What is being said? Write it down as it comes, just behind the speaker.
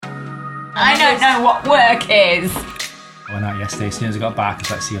I don't know what work is. I went out yesterday. As soon as I got back, I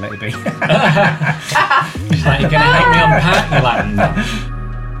was like, "See you later, B." She's like, "You're gonna help me unpack?" You're like,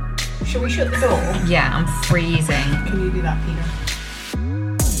 "No." Shall we shut the door? Yeah, I'm freezing. Can you do that, Peter?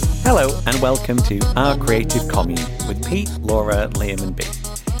 Hello and welcome to Our Creative Commune with Pete, Laura, Liam and B.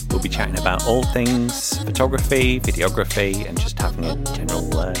 We'll be chatting about all things photography, videography and just having a general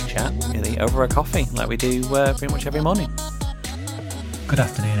chat really over a coffee like we do pretty much every morning. Good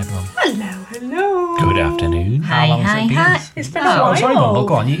afternoon, everyone. Hello. Good afternoon. How long has it been? It's been a while. Sorry, Mumble.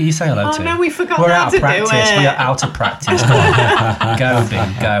 Go on, you say hello to Oh it. no, we forgot We're how out to of practice. do it. We are out of practice. Go on. Go, B,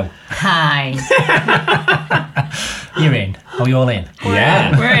 go. Hi. You're in. Are we all in?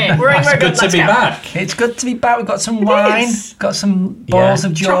 Yeah. We're in. We're in. We're Good to be back. It's good to be back. We've got some wine, is. got some balls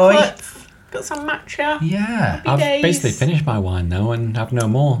of joy. Chocolates. Got some matcha. Yeah. I've days. basically finished my wine now and have no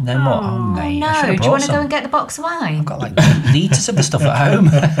more. No more. Oh, mate. I should No, have do you want brought to go some. and get the box of wine? I've got like litres of the stuff at home.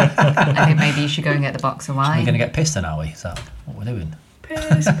 I think maybe you should go and get the box of We're wine. going to get pissed then, are we? Is that what we're doing?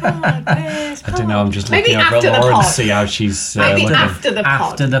 Piss pod, piss I don't know, I'm just Maybe looking over after at the Laura pod. to see how she's Maybe looking. after the pod.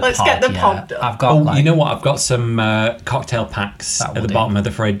 After the Let's pod, get the yeah. pod done. I've got Oh, like... you know what? I've got some cocktail packs That at will the do. bottom of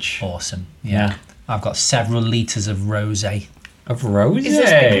the fridge. Awesome. Yeah. Yeah. I've got several litres of rosé. Of rose. Is this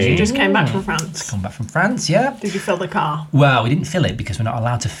because you just came back from France? Come back from France, yeah. Did you fill the car? Well, we didn't fill it because we're not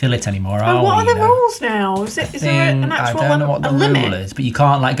allowed to fill it anymore, are Oh, we? what are the you know? rules now? Is there an actual I don't know what the limit? rule is, but you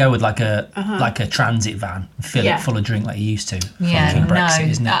can't like go with like a transit van and fill Yeah. it full of drink like you used to. Yeah, Fucking Brexit,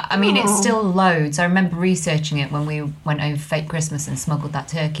 no. isn't it? I mean, it's still loads. I remember researching it when we went over fake Christmas and smuggled that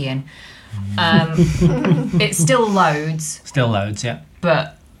turkey in. It's still loads, Still loads, yeah.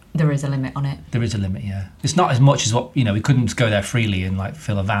 but there is a limit on it. There is a limit, yeah. It's not as much as what we couldn't go there freely and like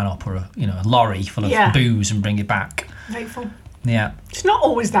fill a van up or a lorry full of Yeah. booze and bring it back. Grateful. Yeah. It's not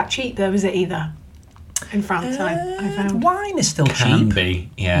always that cheap though, is it either? In France, I found. Wine is still Can cheap. be,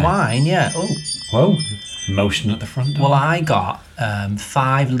 yeah. Wine, yeah. Oh. Whoa. Motion at the front door. Well, I got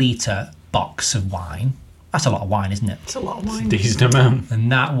 5 litre box of wine. That's a lot of wine, isn't it? It's a lot of wine. Decent amount.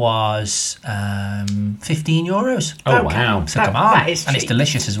 And that was €15. Oh, Okay. wow. So That- come on. that is And it's cheap.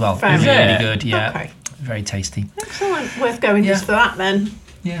 delicious as well. Fair Really enough. good, yeah. Okay. Very tasty. Excellent. Worth going just for that then.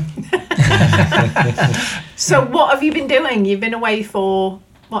 Yeah. So what have you been doing? You've been away for,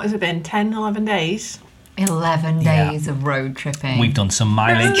 what has it been, 10, 11 days? 11 Yeah. days of road tripping. We've done some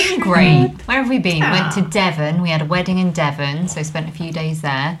mileage. It's been great. Where have we been? We went to Ah. Devon. We had a wedding in Devon, so spent a few days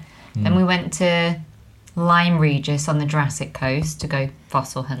there. Then we went to Lyme Regis on the Jurassic Coast to go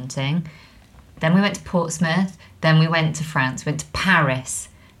fossil hunting. Then we went to Portsmouth. Then we went to France. Went to Paris.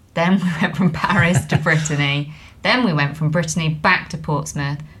 Then we went from Paris to Brittany. Then we went from Brittany back to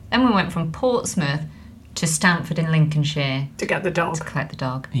Portsmouth. Then we went from Portsmouth to Stamford in Lincolnshire To get the dog. to collect the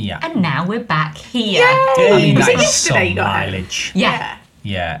dog. Yeah. And now we're back here. Yay! I mean, Was that it is yesterday you some got home? mileage. Yeah.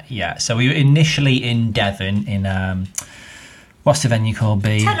 Yeah. So we were initially in Devon in, what's the venue called?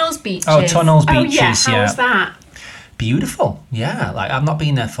 Tunnels Beaches. Oh, Tunnels Oh Beaches, yeah, how's that? Beautiful. Yeah. Like, I've not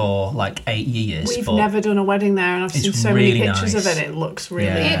been there for like 8 years. We've but never done a wedding there and I've seen it's so really many pictures nice. of it. It looks really...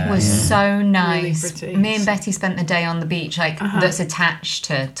 Yeah. It was so nice. pretty. Me and Betty spent the day on the beach, that's attached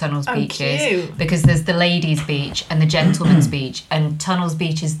to Tunnels Oh, Beaches, cute. because there's the ladies' beach and the gentlemen's beach, and Tunnels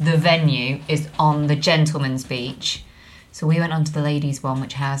Beach is the venue is on the gentlemen's beach. So we went onto the ladies' one,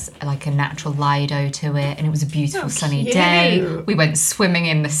 which has like a natural lido to it, and it was a beautiful sunny cute. day. We went swimming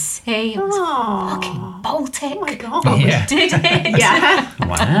in the sea. It was Aww. fucking Baltic. Oh my God. But Yeah. we did it. Yeah.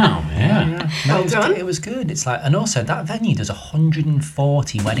 Wow, yeah. No, Well done. it was good. It's like, and also that venue does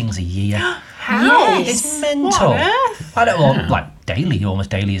 140 weddings a year. How? Yes. It's mental. What on earth? I don't well, like daily, almost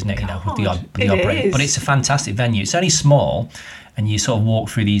daily, isn't it? You know, with the odd it break. is. But it's a fantastic venue. It's only small, and you sort of walk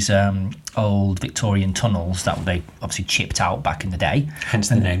through these old Victorian tunnels that they obviously chipped out back in the day. Hence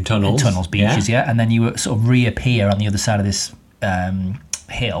the name Tunnels. Tunnels Beaches, yeah. And then you sort of reappear on the other side of this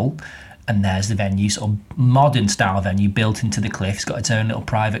hill, and there's the venue, sort of modern style venue built into the cliff. It's got its own little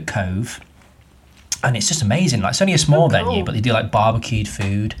private cove. And it's just amazing. Like, it's only a small venue, but they do like barbecued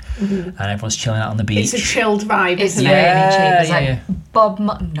food, and everyone's chilling out on the beach. It's a chilled vibe, It's isn't really it? cheap. It's like yeah. Bob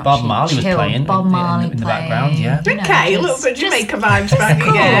Bob Marley was chilled. playing Bob in Marley the background, playing. yeah. You know, Okay, a little just- bit just- Jamaica vibes back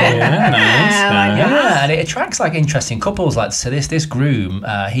cool. again. Yeah, nice. like nice. Yeah, and it attracts like interesting couples. Like, so this groom,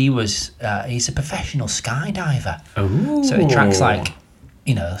 he's a professional skydiver. Ooh. So it attracts like,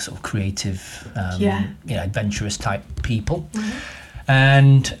 sort of creative, Yeah. adventurous type people.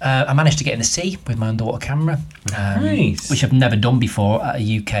 And I managed to get in the sea with my underwater camera, Nice. which I've never done before at a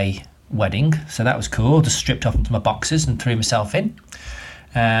UK wedding. So that was cool. Just stripped off into my boxers and threw myself in.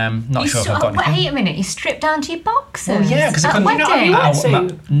 Not sure if I've got anything. Wait a minute, you stripped down to your boxers? Well, yeah, because I At couldn't. wedding? Not have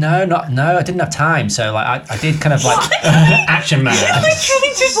wetsuit. No, I didn't have time. So like, I did kind of like Action man. Literally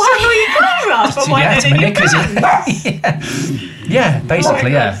just tell you But to why get to then my in your knickers. Yeah,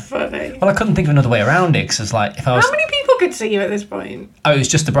 basically, yeah. That's funny. Well, I couldn't think of another way around it because it's like if I was. How many people could see you at this point? Oh, it was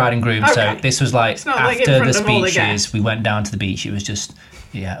just the bride and groom. So Okay. this was like It's not like in after the front of all the speeches, guests. we went down to the beach. It was just,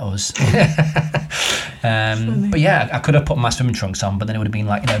 us. But yeah, I could have put my swimming trunks on, but then it would have been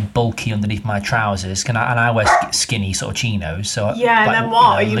like, bulky underneath my trousers. And I wear skinny sort of chinos. So Yeah, and like, then what?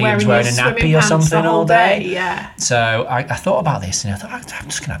 Are you Liam's wearing a your nappy swimming or pants something the whole all day? Yeah. So I thought about this and I thought, I'm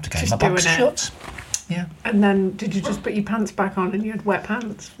just going to have to go in Just my box doing it. shorts. Yeah. And then did you just put your pants back on and you had wet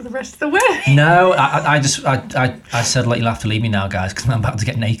pants for the rest of the wedding? No, I said, like, you'll have to leave me now, guys, because I'm about to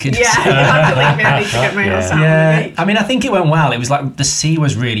get naked. Yeah, you have to leave me. I need to get my ass out on the Yeah, beach. I mean, I think it went well. It was like the sea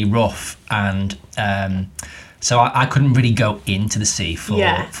was really rough, and so I couldn't really go into the sea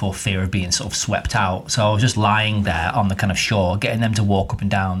for fear of being sort of swept out. So I was just lying there on the kind of shore, getting them to walk up and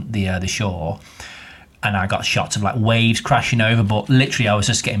down the shore. And I got shots of like waves crashing over, but literally I was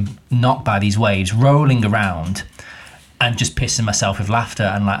just getting knocked by these waves, rolling around, and just pissing myself with laughter.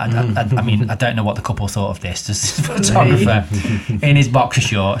 And like, I mean, I don't know what the couple thought of this. Just this photographer in his boxer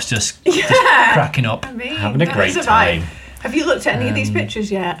shorts, just cracking up. I mean, Having a that great is vibe. time. Have you looked at any of these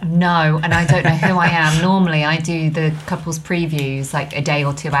pictures yet? No, and I don't know who I am. Normally, I do the couple's previews like a day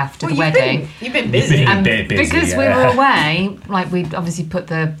or two after the wedding. You've been busy. You've been And bit busy, because we yeah. were away, like we obviously put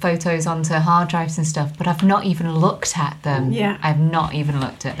the photos onto hard drives and stuff, but I've not even looked at them. Yeah. I've not even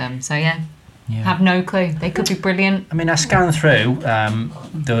looked at them. So yeah, Yeah. have no clue. They could be brilliant. I mean, I scanned through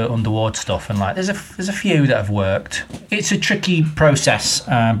the underwater stuff, and like, there's a few that have worked. It's a tricky process,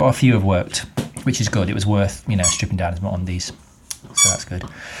 but a few have worked, which is good. It was worth stripping down as my undies, so that's good.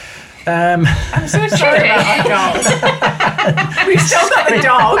 I'm so sorry about our dog. We've still got the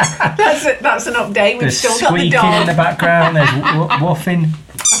dog. That's an update. We've There's still got the squeaking dog. in the background. There's woofing.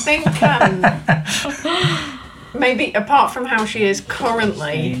 I think maybe apart from how she is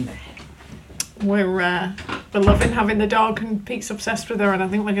currently, we're loving having the dog, and Pete's obsessed with her, and I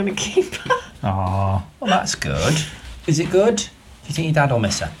think we're going to keep her. Oh, well, that's good. Is it good? Do you think your dad will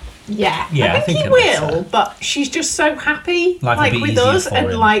miss her? Yeah, Yeah, I think he he'll miss will, her. but she's just so happy, Life will like be with easier us, for and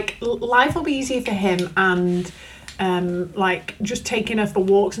him. like life will be easier for him, and like just taking her for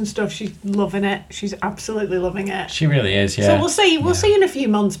walks and stuff. She's loving it. She's absolutely loving it. She really is, yeah. So we'll see. We'll see in a few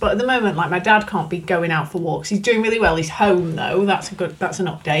months. But at the moment, like my dad can't be going out for walks. He's doing really well. He's home though. That's an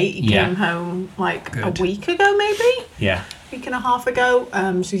update. He Yeah. came home like Good. a week ago, maybe Yeah. week and a half ago.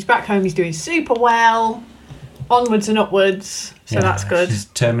 So he's back home. He's doing super well. Onwards and upwards. So Yeah, that's good. He's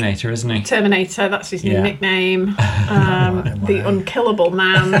Terminator, isn't he? Terminator, that's his new Yeah. nickname. The unkillable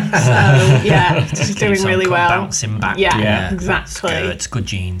man. So yeah, he's doing So really come well. Bouncing back. Yeah, Yeah. exactly. Good. It's good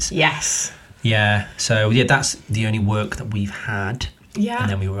genes. Yes. Yeah. So yeah, that's the only work that we've had. Yeah. And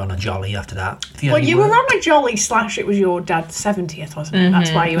then we were on a jolly after that. The Well, only you were work- on a jolly / it was your dad's 70th, wasn't it?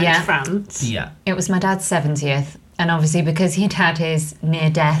 That's why you went yeah. to France. Yeah. It was my dad's 70th, and obviously because he'd had his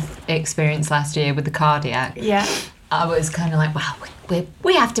near-death experience last year with the cardiac, Yeah. I was kind of like, well,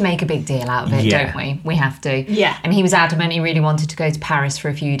 we have to make a big deal out of it, Yeah. don't we? We have to. Yeah. And he was adamant he really wanted to go to Paris for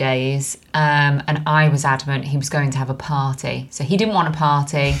a few days. And I was adamant he was going to have a party. So he didn't want a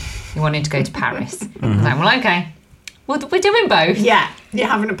party. He wanted to go to Paris. I was like, well, okay. We're doing both. Yeah. You're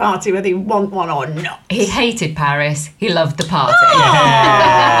having a party whether you want one or not. He hated Paris. He loved the party.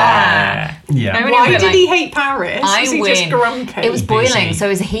 Yeah. Remember Why we were did like, he hate Paris? I was he win. just grumpy? It was boiling, so it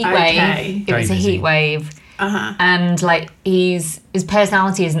was a heat Okay. wave. It Very was a busy. heat wave. Uh-huh. And like his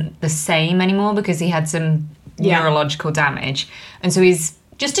personality isn't the same anymore because he had some neurological damage, and so he's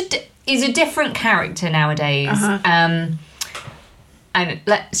just he's a different character nowadays. Uh-huh. And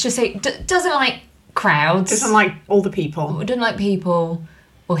let's just say doesn't like crowds, Doesn't like all the people. doesn't like people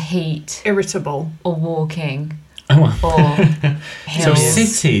or heat Irritable. or walking Oh, or so hills.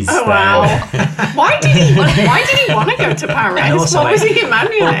 cities. Oh then. wow! Why did he want to go to Paris? And also, What was like- he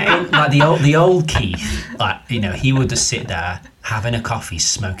emulating? Like the old Keith, like he would just sit there having a coffee,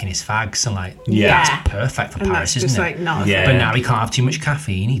 smoking his fags, and like Yeah. that's perfect for And Paris, that's isn't just it? like not. Yeah. But now he can't have too much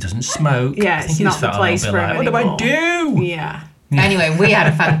caffeine. He doesn't smoke. Yeah, I it's think he not just the felt a place little bit for him like, what do I anymore. do? Yeah. Anyway, we had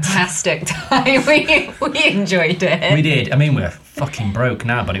a fantastic time. We enjoyed it. We did. I mean, we're fucking broke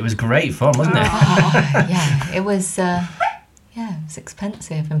now, but it was great fun, wasn't it? Yeah, it was. Yeah, it was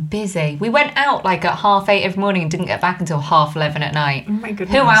expensive and busy. We went out like at 8:30 every morning and didn't get back until 11:30 at night. Oh my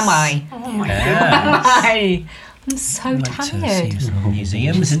goodness. Who am I? Oh my Yeah. I'm so Went to tired. see some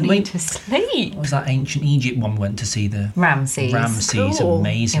museums, didn't we? Need to sleep. What was that ancient Egypt one we went to see? The Ramses. Ramses, Cool.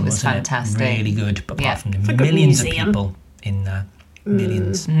 amazing. It was wasn't fantastic. Really good. But Yeah. apart from a the good millions of museum. people in there,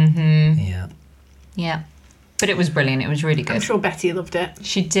 millions. Yeah. Yeah, but it was brilliant. It was really I'm good. sure Betty loved it.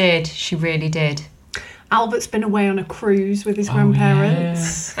 She did. She really did. Albert's been away on a cruise with his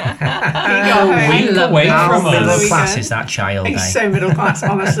grandparents. Week away from How middle us. class is that child, eh? He's so middle class,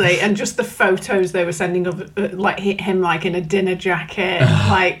 honestly. And just the photos they were sending of like him like in a dinner jacket.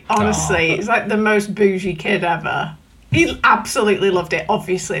 Like, honestly, it's like the most bougie kid ever. He absolutely loved it.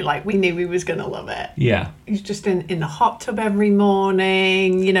 Obviously, like, we knew he was going to love it. Yeah. He's just in the hot tub every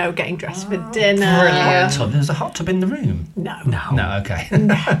morning, you know, getting dressed for dinner. Hot tub? There's a hot tub in the room. No. No, okay.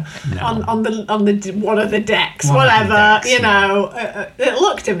 On the one of the decks, One of the whatever, decks, you know. It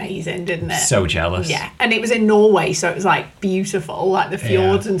looked amazing, didn't it? So jealous. Yeah, and it was in Norway, so it was like beautiful, like the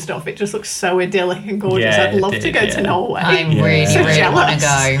fjords and stuff. It just looks so idyllic and gorgeous. Yeah, I'd it love did, to go to Norway. I really, So really want to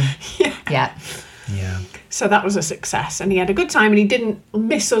jealous. go. Yeah. Yeah. So that was a success, and he had a good time, and he didn't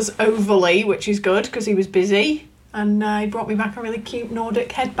miss us overly, which is good because he was busy. And he brought me back a really cute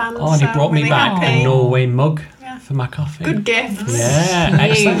Nordic headband. Oh, and he so brought me really back happy. a Norway mug Yeah. for my coffee. Good gifts. Yeah,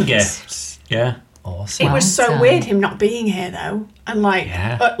 excellent Cute. gifts. Yeah. Awesome. It was so Well weird done. him not being here though, and like,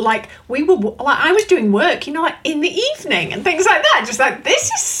 Yeah. like we were, like I was doing work, you know, like in the evening and things like that. Just like this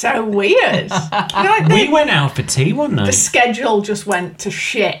is so weird. You know, like We went out for tea one the night. schedule just went to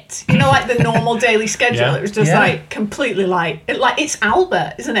shit. You know, like the normal daily schedule. Yeah. It was just Yeah. like completely like it's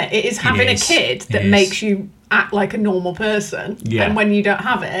Albert, isn't it? It is having is. a kid that It is. makes you act like a normal person. Yeah. And when you don't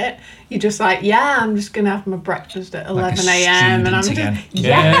have it, you're just like, yeah, I'm just gonna have my breakfast at 11 a a.m. and I'm student just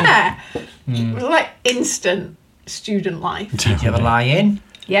again. yeah. It was like instant student life. Did you ever lie in?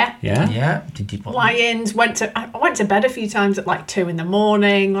 Yeah. Yeah. Yeah. Did you? Lie-ins, I went to bed a few times at like 2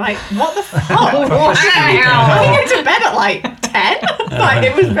 a.m. Like, what the fuck? I go to bed at like 10. Like,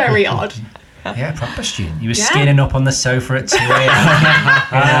 it was very odd. Yeah, proper student. You were Yeah. skinning up on the sofa at 2 a.m.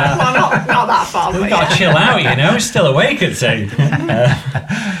 Well, not that far, but We've got to yeah. chill out, you know. We're still awake at 2.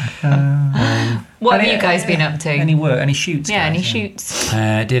 What have you guys been up to? Any work? Any shoots? Yeah, guys? any shoots?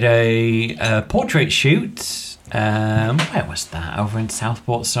 Did a portrait shoot. Where was that? Over in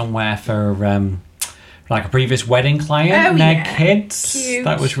Southport somewhere for like a previous wedding client Oh, and their yeah. kids. Cute.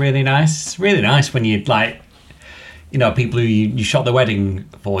 That was really nice. Really nice when you like, you know, people who you shot the wedding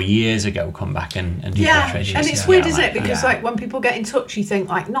for years ago come back and do Yeah, portraits. and it's yeah, weird, I isn't like it? Because that. like when people get in touch, you think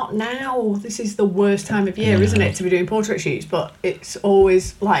like, not now. This is the worst time of year, isn't it, to be doing portrait shoots? But it's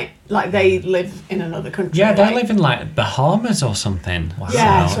always like they live in another country. Yeah, they like- live in like Bahamas or something. Wow.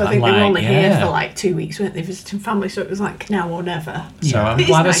 Yeah, so I think I'm they were like, only here yeah. for like 2 weeks, weren't they, visiting family? So it was like now or never. So I'm It is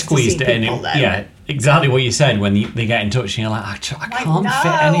glad nice I to squeezed see it in. people, though. Yeah, exactly what you said when they get in touch and you're like, I can't fit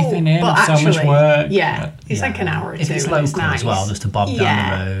no, anything in. but So much actually, work. Yeah, it's Yeah. like an hour or two. If it's and local nice. as well, just to bob down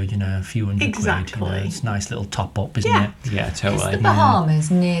Yeah. the road, you know, a few hundred quid. You Exactly. know, it's a nice little top up, isn't Yeah. it? Yeah, Is totally. the Bahamas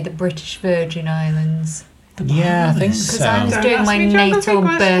near the British Virgin Islands? Yeah, I think Because so. I was Don't doing ask my me geography natal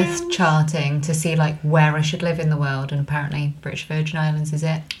questions. birth charting to see like where I should live in the world, and apparently British Virgin Islands is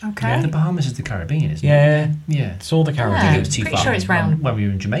it. Okay. The Bahamas is the Caribbean, isn't Yeah, it? Yeah. it's all the I Caribbean. think it was too Pretty far. sure it's round- when we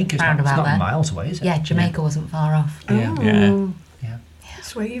were in Jamaica. It's round not, it's about not there. miles away, is it? Yeah, Jamaica wasn't far off. Yeah. Yeah. Yeah.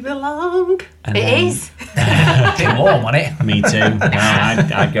 That's where you belong. And It then- is. A bit warm on it. Me too. No,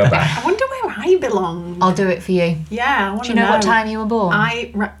 I'd go back. I wonder where I belong. I'll do it for you. Yeah, I want Do to you know what time you were born?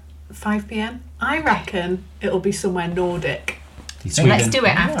 5 p.m. I reckon it'll be somewhere Nordic. So let's do it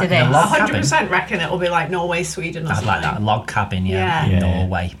after in a this. log 100% reckon it'll be like Norway, Sweden, or I'd something. like that. A log cabin, yeah. Yeah. In Yeah.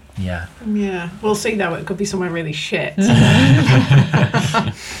 Norway. Yeah. Yeah, we'll see though. It could be somewhere really shit.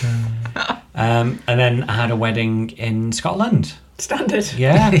 And then I had a wedding in Scotland. Standard.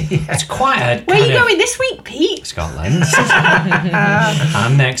 Yeah, it's quite a. Where are you kind of- going this week, Pete? Scotland.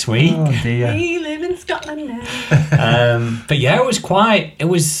 And next week. dear. We live in Scotland now. But yeah, it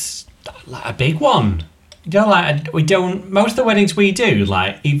was like a big one. You know, like we don't. Most of the weddings we do,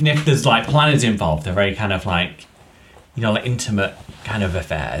 like even if there's like planners involved, they're very kind of like, you know, like intimate kind of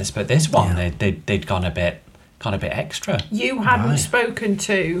affairs. But this one, they'd gone a bit extra. You hadn't Right. spoken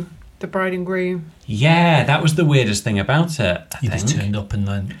to the bride and groom. Yeah, that was the weirdest thing about it. I You think. just turned up and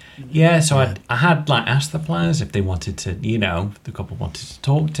then. Yeah, so I had like asked the planners if they wanted to, you know, the couple wanted to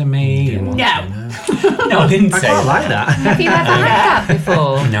talk to me. Didn't want No. to, no. No, I didn't say I like that. that. Have you ever had that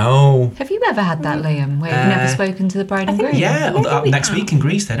before? No. Have you ever had that, Liam, where you've never spoken to the bride and groom? Yeah, Maybe we next have. week in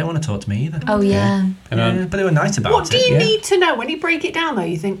Greece, they don't want to talk to me either. Oh yeah. And Yeah, but they were nice about What do it. you yeah. need to know when you break it down? Though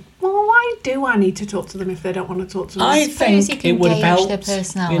you think, well, why do I need to talk to them if they don't want to talk to me? I suppose you think can it would have gauge helped.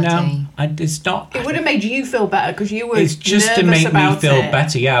 their You know, personality. it's not. It would have made you feel better because you were. It's just to nervous make me about feel it.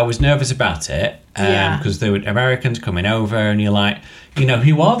 better. Yeah, I was nervous about it Yeah. because there were Americans coming over, and you're like, you know,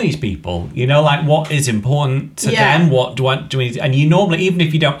 who are these people? You know, like what is important to Yeah. them? What do we? And you normally, even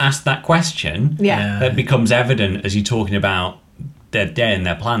if you don't ask that question, Yeah. that becomes evident as you're talking about their day and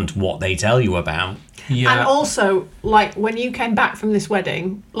their plans, what they tell you about. Yeah. And also, like, when you came back from this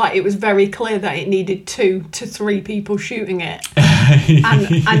wedding, like, it was very clear that it needed 2 to 3 people shooting it.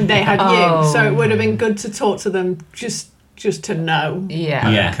 and they had Oh. you. So it would have been good to talk to them just to know.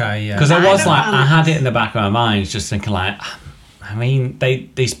 Yeah. Okay, yeah. Because I was like, I had it understand. in the back of my mind, just thinking like, I mean, they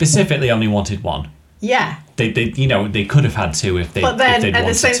specifically only wanted one. Yeah. They they could have had two if they. But then if they'd at the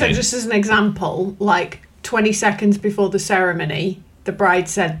wanted same time, to. just as an example, like 20 seconds before the ceremony, the bride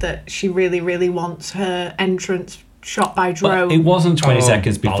said that she really, really wants her entrance shot by drone. But it wasn't 20 Oh,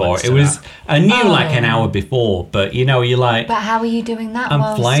 seconds before. bollocks It to was. that. I knew like an hour before, but you're like, But how are you doing that? I'm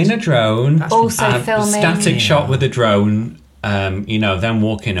whilst flying a drone. also I'm filming. static shot with a drone. Then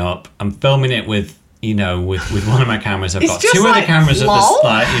walking up. I'm filming it with with one of my cameras. I've It's got just two other like, cameras at the lol.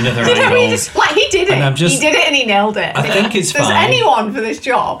 other Did he angles. just, like, he did it. And I'm just- he did it and he nailed it. I think it's If there's fine. anyone for this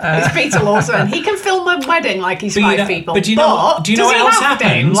job, it's Peter Lawson. He can film a wedding like he's But five people. but do you know But do you know does what he else have to?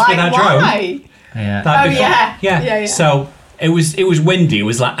 happens Like, with that drone? why? Yeah. Like Oh, before- yeah. So it was windy. It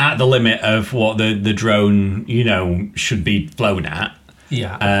was like at the limit of what the drone should be flown at.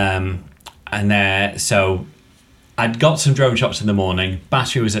 Yeah. So I'd got some drone shots in the morning.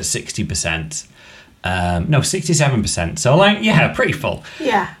 Battery was at 60%. No, 67%. So pretty full.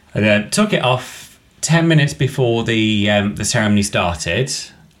 Yeah. And then took it off 10 minutes before the ceremony started.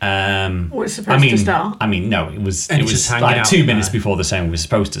 Was supposed to start. I mean, no, it was And it's just hanging like out 2 minutes there. before the ceremony was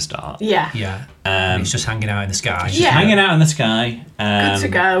supposed to start. Yeah. Yeah. It's just hanging out in the sky. Yeah. Hanging out in the sky. Good to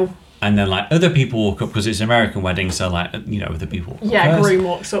go. And then other people walk up because it's an American wedding, so other people walk up Yeah, first. groom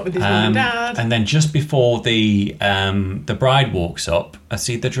walks up with his mum and dad. And then just before the bride walks up, I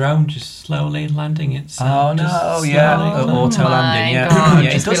see the drone just slowly landing itself. Oh no! just Yeah, slowly. auto my landing. Yeah, God, yeah.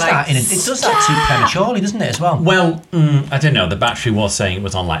 It just does be like, that. It does that too prematurely, doesn't it? As well. Well, I don't know. The battery was saying it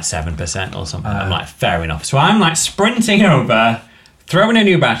was on 7% or something. I'm like, fair enough. So I'm sprinting over, throwing a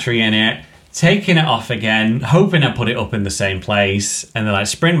new battery in it, taking it off again, hoping I put it up in the same place, and then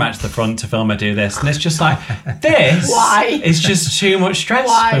sprint back to the front to film I do this. And it's just like, this Why? is just too much stress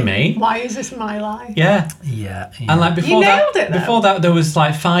Why? for me. Why is this my life? Yeah. Yeah. And before nailed that, it, though. before that, there was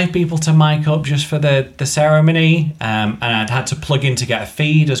 5 people to mic up just for the ceremony, and I'd had to plug in to get a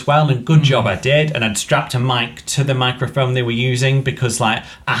feed as well. And good job I did. And I'd strapped a mic to the microphone they were using because I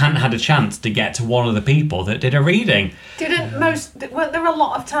hadn't had a chance to get to one of the people that did a reading. Weren't there a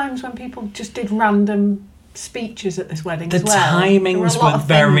lot of times when people just did random speeches at this wedding The as well? timings There a lot were of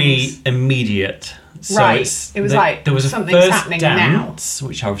very things. immediate. So Right. it's- It was there was a something's first happening dance,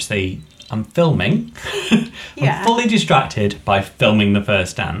 which obviously I'm filming. Yeah. I'm fully distracted by filming the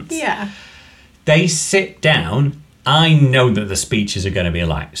first dance. Yeah. They sit down. I know that the speeches are going to be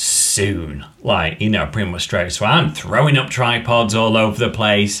soon, pretty much straight. So I'm throwing up tripods all over the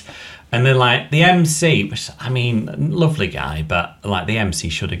place. And then the MC, which lovely guy, but the MC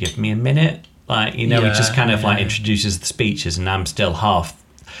should have given me a minute. He just kind of introduces the speeches, and I'm still half.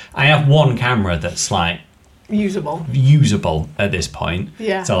 I have one camera that's usable at this point.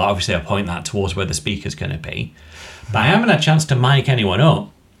 Yeah. So obviously I point that towards where the speaker's going to be, but I haven't had a chance to mic anyone up.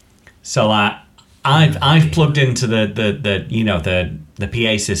 So I've plugged into the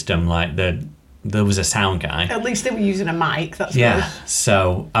PA system. There was a sound guy. At least they were using a mic. That's Yeah. good.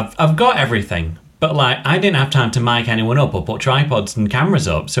 So I've got everything, but I didn't have time to mic anyone up or put tripods and cameras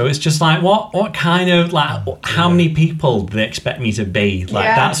up. So it's just what kind of how many people do they expect me to be?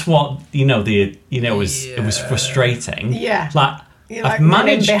 Yeah. That's what it was frustrating. Yeah. You're I've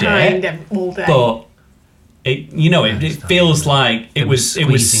managed behind it, all day. but it feels like it was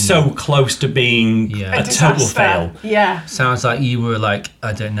so close to being Yeah. a total disaster. fail. Yeah. Sounds like you were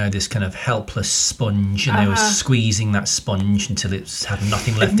I don't know, this kind of helpless sponge, and they were squeezing that sponge until it had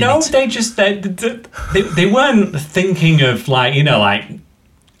nothing left No, in it. they just they weren't thinking of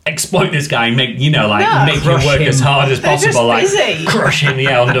exploit this guy and make make him Crush work him. as hard as They're just possible, busy. crush him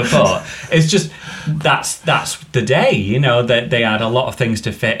underfoot. It's just that's the day, that they had a lot of things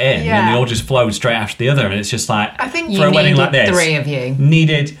to fit in, Yeah. and they all just flowed straight after the other, and it's just I think for a You wedding like needed this, 3 of you.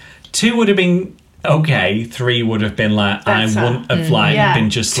 needed 2 would have been okay, 3 would have been I Better. wouldn't have Yeah. been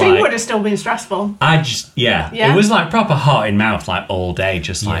just 2 would have still been stressful. I just Yeah. it was proper heart in mouth all day,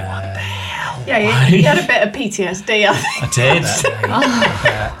 just what the Yeah. hell. Yeah, you had a bit of PTSD, I think. I did.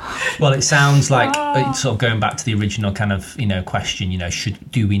 Well, it sounds like sort of going back to the original kind of question.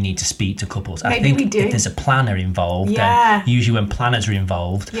 Do we need to speak to couples? I Maybe think we do. if there's a planner involved, Yeah. then usually when planners are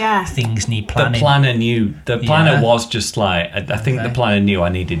involved, Yeah. things need The planning. planner knew. The planner Yeah. was just I think the Okay. planner knew I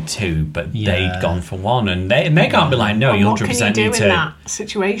needed 2, but Yeah. they'd gone for 1, and they can't be no, you What 100% can you need do in to. that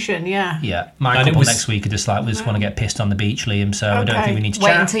situation? Yeah. Yeah, my And it couple was- next week are just we just want to get pissed on the beach, Liam. So I don't Okay. think we need to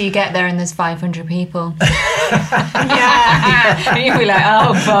Wait chat. until you get there and there's 500 people. Yeah. And you'll be like,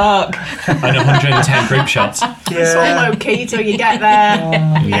 oh, fuck. And 110 group shots. It's all low key till you get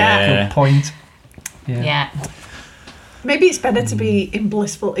there. Yeah. Good point. Yeah. Maybe it's better to be in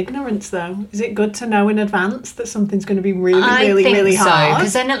blissful ignorance, though. Is it good to know in advance that something's going to be really, really hard?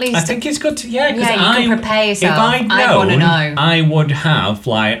 Because then at least I think it's good to, because you can prepare yourself. If I'd known, I want to know. I would have,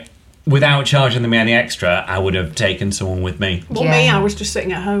 without charging them any extra, I would have taken someone with me. Well, me, I was just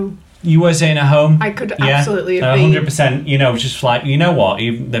sitting at home. You were sitting at home? I could absolutely have been. 100%, just you know what,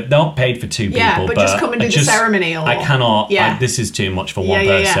 they've not paid for two people. Yeah, but just come and do the ceremony. I cannot, this is too much for one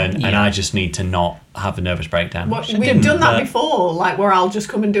person, and I just need to not have a nervous breakdown. We've done that before, where I'll just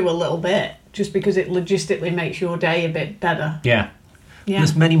come and do a little bit, just because it logistically makes your day a bit better. Yeah.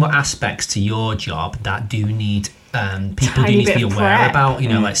 There's many more aspects to your job that do need people Tiny do need to bit be of aware prep. about,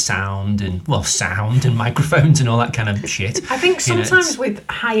 like sound and microphones and all that kind of shit. I think sometimes with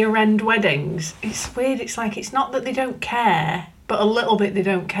higher end weddings, it's weird. It's it's not that they don't care, but a little bit they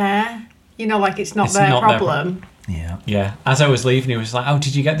don't care. It's not their problem. Yeah. As I was leaving, he was like, "Oh,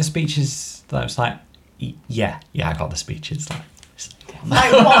 did you get the speeches?" I was like, "Yeah, I got the speeches." What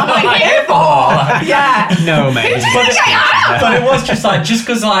am I here for? Yeah. No, mate. But it was just just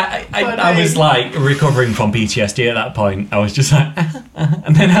because I was recovering from PTSD at that point. I was just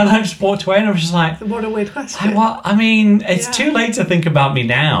and then I just walked away and I was just like, what a weird question. What? I mean, it's too late to think about me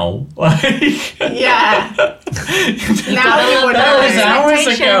now. Yeah. Now you would that was hours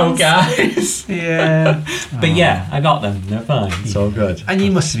ago, guys. Yeah. But I got them. They're fine. It's all good. And you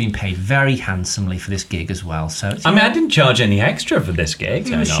must have been paid very handsomely for this gig as well. So I didn't charge any extra for this gig.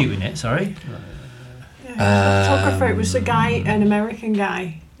 You were shooting it, sorry. The photographer, it was an American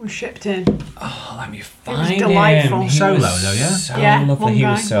guy, was shipped in. Oh, let me find him. It was delightful. Solo though, yeah? So lovely. He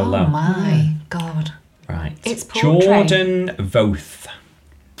was solo. Oh my God. Right. It's portrait. Jordan Voth.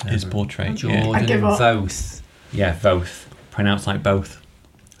 His portrait. Jordan Voth. Yeah, Voth. Pronounced like both.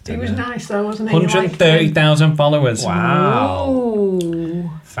 He was nice though, wasn't he? 130,000 followers. Wow. Ooh.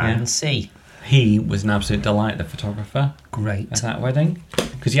 Fancy. He was an absolute delight, the photographer. Great. At that wedding.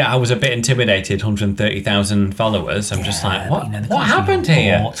 Because, I was a bit intimidated, 130,000 followers. I'm just like, what happened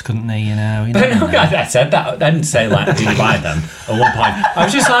here? Couldn't they, I said that. I didn't say, did you buy them at one point. I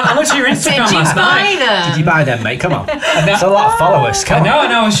was just like, I looked at your Instagram last night. Did you buy them, mate? Come on. That's a lot of followers. Come on. I know,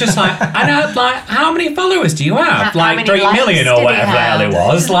 and I was just like, how many followers do you have? How many 3 million or whatever the hell it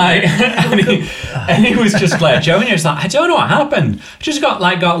was. And he was just joking. He was like, I don't know what happened. I just got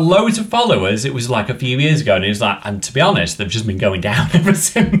loads of followers. It was a few years ago, and he was like, and to be honest, they've just been going down ever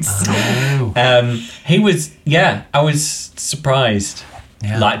since. He was, I was surprised,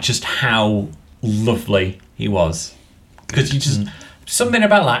 just how lovely he was. Because you just, something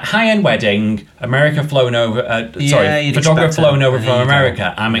about high-end wedding, America flown over, photographer flown over from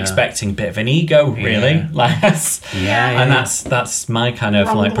America. I'm expecting a bit of an ego, really. And that's my kind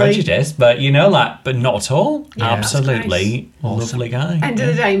of prejudice, but but not at all. Absolutely lovely guy. End of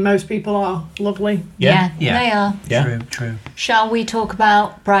the day, most people are lovely. Yeah, they are. Yeah. True. Shall we talk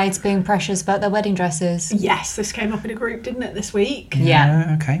about brides being precious about their wedding dresses? Yes, this came up in a group, didn't it, this week?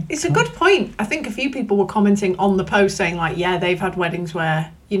 Yeah. Okay. It's a good point. I think a few people were commenting on the post saying they've had weddings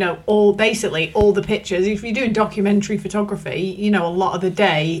where all the pictures, if you're doing documentary photography, a lot of the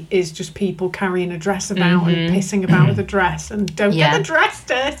day is just people carrying a dress about and pissing about with a dress and don't get the dress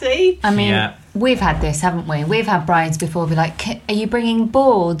dirty. I mean, we've had this, haven't we? We've had brides before be like, are you bringing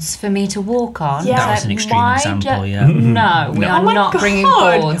boards for me to walk on? Yeah. That was an extreme example, No, we are not bringing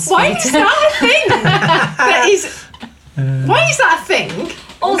boards. Why is that a thing? Why is that a thing?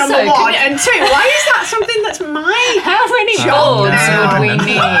 Also, number one, and two, why is that something that's my How many boards would we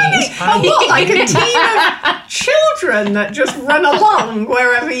need? What, a team of children that just run along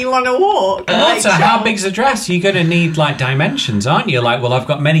wherever you want to walk? And also, how big's the dress? You're going to need dimensions, aren't you? I've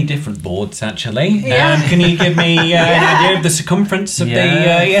got many different boards actually. Yeah. Can you give me an idea of the circumference of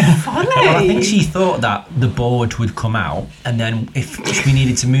the? Funny. Well, I think she thought that the board would come out, and then if we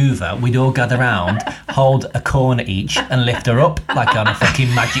needed to move her, we'd all gather round, hold a corner each, and lift her up on a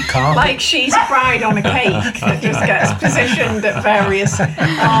fucking magic carpet. Like she's a bride on a cake that just gets positioned at various.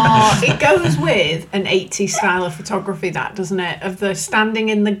 It goes with an 80s style of photography, that doesn't it? Of the standing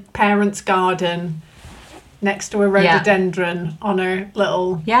in the parents' garden next to a rhododendron on her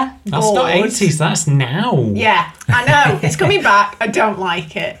little board. That's not 80s. That's now. Yeah, I know. It's coming back. I don't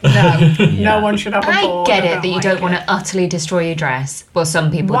like it. No, no one should have a board. I get it that you don't want to utterly destroy your dress. Well, some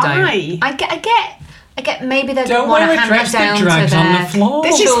people don't. Why? I get maybe they don't want wear to a hand dress it down that to drags their on the floor.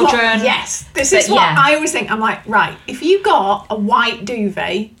 This children. This is what I always think. I'm like, right, if you got a white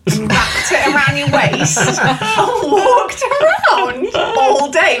duvet and wrapped it around your waist and walked around all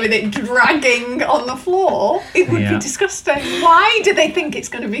day with it dragging on the floor, it would be disgusting. Why do they think it's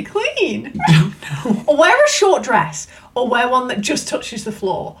going to be clean? I don't know. Or wear a short dress, or wear one that just touches the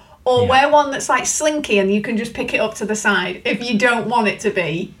floor, Or Yeah. wear one that's like slinky and you can just pick it up to the side if you don't want it to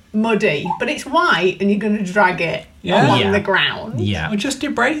be muddy, but it's white and you're going to drag it along Yeah. the ground. Yeah. Well, just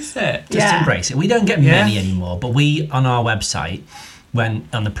embrace it. Just Yeah. embrace it. We don't get Yeah. many anymore, but we, on our website, when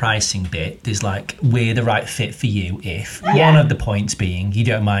on the pricing bit, there's like, we're the right fit for you if. Yeah. One of the points being, you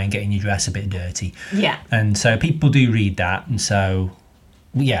don't mind getting your dress a bit dirty. Yeah. And so people do read that. And so,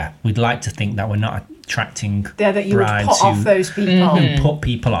 yeah, we'd like to think that we're not attracting Yeah, that you would brides put off those people. who put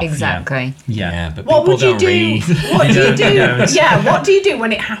people off. yeah. Exactly. Yeah. but What people would you don't do? read. What do you don't, they do? don't. Yeah, what do you do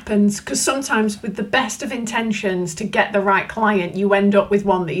when it happens? Because sometimes, with the best of intentions to get the right client, you end up with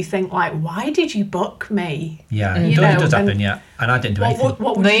one that you think like, "Why did you book me?" Yeah, You it know, does happen, and yeah. And I didn't do What, anything.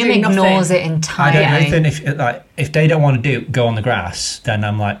 what would you do? Liam ignores Nothing. it I entirely. don't know anything. If they don't want to go on the grass, then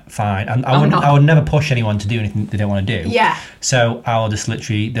I'm like fine. And Oh, no. I would never push anyone to do anything they don't want to do. Yeah. So I'll just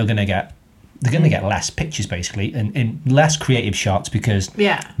literally they're gonna get less pictures basically and less creative shots because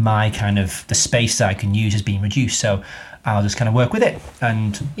Yeah. my kind of the space that I can use has been reduced. So I'll just kind of work with it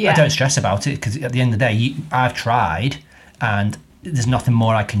and Yeah. I don't stress about it because at the end of the day I've tried and there's nothing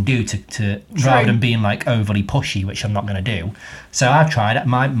more I can do to rather than being like overly pushy, which I'm not going to do. So I've tried.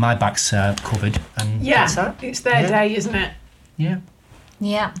 My back's covered, and Yeah, that's that. it's their Yeah. day, isn't it? Yeah,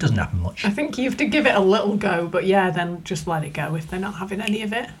 Yeah. doesn't happen much. I think you have to give it a little go, but yeah, then just let it go if they're not having any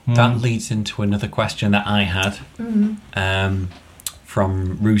of it. That leads into another question that I had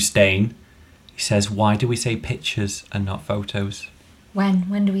from Roose Dane. He says, why do we say pictures and not photos?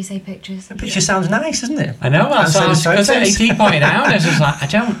 When do we say pictures? The picture sounds nice, doesn't it? I know, Can't say the because photos. he pointed out, I was just like, I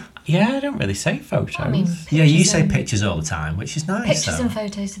don't really say photos. I mean, Yeah, you pictures say and- pictures all the time, which is nice. Pictures though. and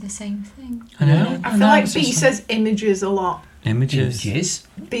photos are the same thing. I know. I feel like B says images a lot. Images. Images,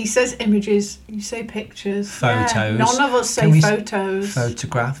 B says images. You say pictures. Yeah, Photos. none of us say Can we s- photos.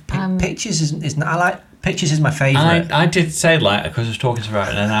 photograph. Pictures isn't. I like pictures. Is my I, favourite. I did say like because I was talking to her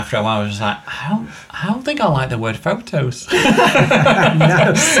and then after a while I was just like I don't think I like the word photos.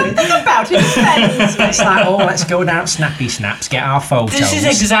 No. Something about it depends. It's like, oh, let's go down snappy snaps, get our photos. This is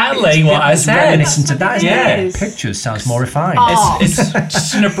exactly what I It's said. reminiscent of that, isn't Yeah. it? Pictures sounds more refined. Oh. It's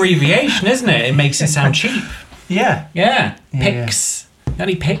just an abbreviation, isn't it? It makes it sound cheap. Yeah. Yeah. Yeah. Pics.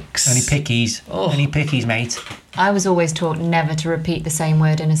 Any pics? Any pickies? Oh. Any pickies, mate? I was always taught never to repeat the same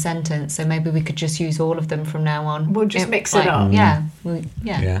word in a sentence, so maybe we could just use all of them from now on. We'll just mix it up. Yeah,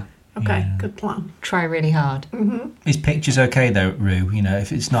 Yeah. Okay, good plan. try really hard. Is pictures okay though, Rue? You know,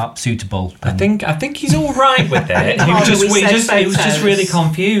 if it's not suitable, I then think he's all right with it. He Oh, was just, we said he was just photos. really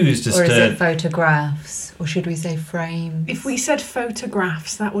confused as Or is to. it photographs? Or should we say frames? If we said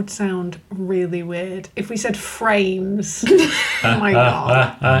photographs, that would sound really weird. If we said frames, oh my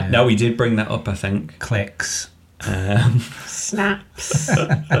god, No, he did bring that up. I think. clicks. snaps,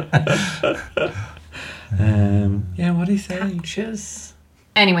 Yeah. What did he say? captures.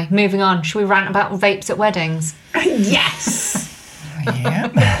 Anyway, moving on. Shall we rant about vapes at weddings? Yes.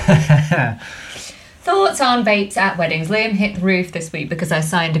 Yeah. Thoughts on vapes at weddings? Liam hit the roof this week because I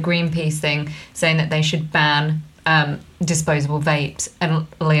signed a Greenpeace thing saying that they should ban disposable vapes, and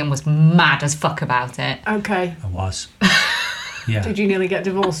Liam was mad as fuck about it. Okay. I was. Yeah. Did you nearly get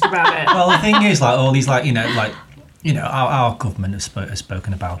divorced about it? Well, the thing is, like all these, our government has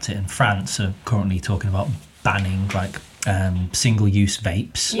spoken about it, and France are currently talking about banning single-use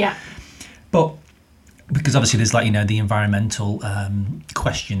vapes. Yeah. But because obviously there's the environmental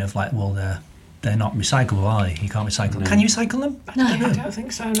question of they're not recyclable, are they? You can't recycle them. Can you recycle them? No, I don't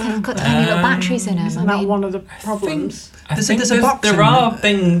think so. No. they've got tiny little batteries in them. Isn't that one of the problems? There's a box there in are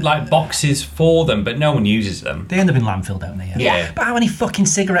them. boxes for them, but no one uses them. They end up in landfill, don't they? Yeah. But how many fucking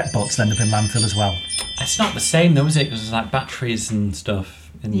cigarette butts end up in landfill as well? It's not the same though, is it? Because there's like batteries and stuff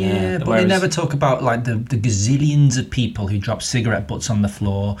in Yeah, there. but whereas they never talk about the gazillions of people who drop cigarette butts on the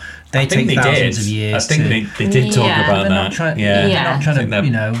floor. They I think take they thousands did. of years. I think they did talk Yeah, about They're that. not trying. yeah. Yeah. They're not I trying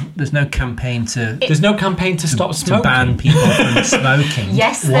think to. There's no campaign to There's no campaign to stop smoking. ban people from smoking.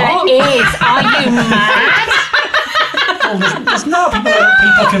 Yes, What? there is. Are you mad? Well, there's not.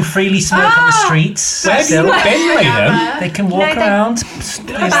 People can freely smoke on the streets. Where have you Still. been, Liam? They can walk they- around.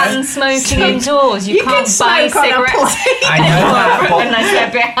 Ban smoking indoors. You can can't buy smoke on a cigarettes I know that, but unless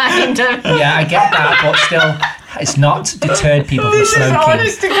they're behind them. yeah, I get that, but still, it's not deterred people from This is smoking.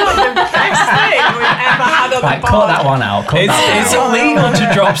 honest to God the best thing we've ever had on Right, the cut pod. that one out. Cut that It's one out. illegal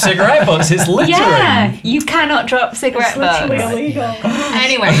to drop cigarette butts. It's littering. Yeah, you cannot drop cigarette butts. Literally illegal.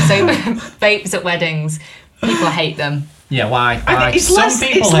 Anyway, so vapes at weddings, people hate them. Yeah, why? I think it's Some less,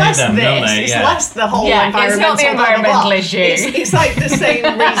 people it's hate less them, this. don't they? It's Yeah. less the whole Yeah, it's environmental not the blah, blah, blah. environmental issue. It's like the same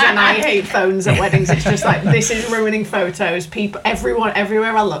reason I hate phones at weddings. It's just like, this is ruining photos. People,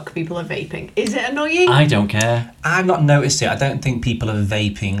 everywhere I look, people are vaping. Is it annoying? I don't care. I've not noticed it. I don't think people are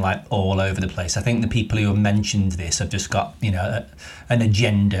vaping like all over the place. I think the people who have mentioned this have just got, an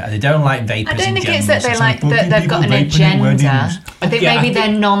agenda. They don't like vapors. I don't in think general, it's that so they it's like that they've got an people vaping at agenda. weddings. I think Yeah, maybe I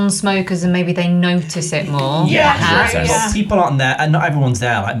they're non-smokers and maybe they notice it more. Yeah, perhaps. right, yeah. People aren't there, and not everyone's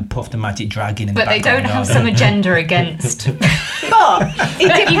there, like Puff the Magic Dragon in But the they background. don't have are some they? agenda against. But it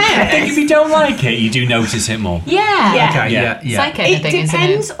I think depends. if you don't like it, you do notice it more. Yeah. Yeah. Okay, Yeah. yeah. It's like It anything, isn't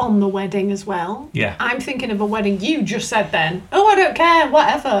depends it? on the wedding as well. Yeah. I'm thinking of a wedding. You just said then, oh, I don't care,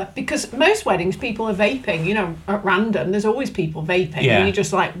 whatever. Because most weddings, people are vaping, at random. There's always people vaping. Yeah. And you're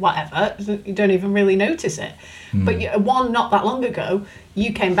just like, whatever. You don't even really notice it. But one not that long ago,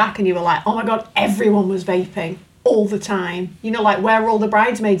 you came back and you were like, oh my God, everyone was vaping all the time. Like where were all the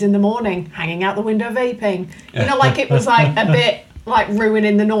bridesmaids in the morning? Hanging out the window vaping. Like it was like a bit like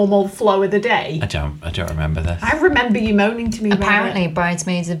ruining the normal flow of the day. I don't remember this. I remember you moaning to me Apparently, about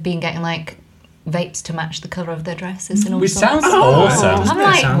bridesmaids have been getting like vapes to match the colour of their dresses and all Which sorts. sounds Oh. awesome. I'm Doesn't it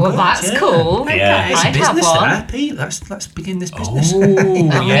like, sound well, good? that's Yeah. cool. Yeah. It's a I'd have business one. there, Pete. Let's begin this business. Oh,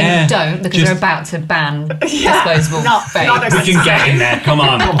 I yeah. mean, don't, because Just- they're about to ban Yeah, disposable not vapes. a- We can get in there. Come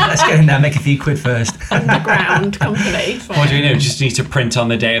on. Let's get in there, make a few quid first. underground company. What do we do? Just need to print on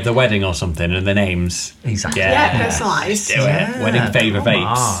the day of the wedding or something and the names. Exactly. Yeah, personalised. Do it. Yeah, Wedding favour come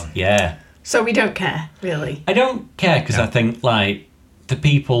vapes. on. Yeah. So we don't care, really. I don't care because I think like the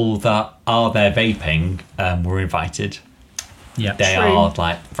people that are there vaping were invited. Yeah. They True. are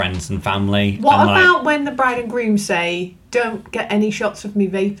like friends and family. What and, about when the bride and groom say, don't get any shots of me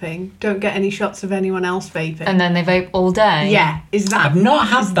vaping, don't get any shots of anyone else vaping? And then they vape all day. yeah, is that I've not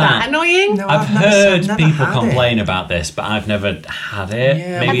had is that. annoying? No. I've never heard never people had complain about this, but I've never had it.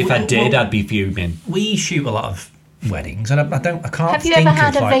 Yeah, Maybe if I well, did, well- I'd be fuming. We shoot a lot of weddings, and I can't. Have you think ever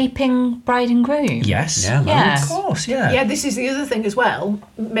had of, a like, vaping bride and groom? Yes. Yeah, Yeah. Of course. Yeah. Yeah, this is the other thing as well.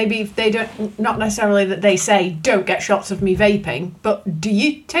 Maybe if they don't, not necessarily that they say, don't get shots of me vaping, but do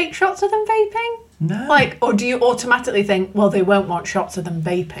you take shots of them vaping? No. Or do you automatically think, well, they won't want shots of them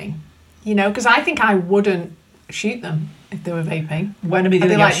vaping? Because I think I wouldn't shoot them if they were vaping. When are we I'd going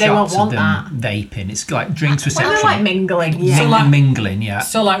be to like, get they won't shots of want them vaping? It's like drinks Well, reception. they're like mingling. Yeah. So like- mingling. Yeah.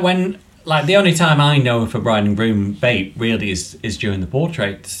 So like when like the only time I know if a bride and groom vape really is during the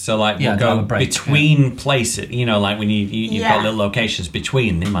portraits. So like Yeah, we'll they'll have go a break, between places. Like when you've Yeah. got little locations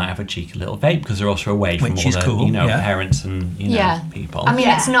between, they might have a cheeky little vape because they're also away from Which all is the cool, yeah. parents and Yeah. people. I mean,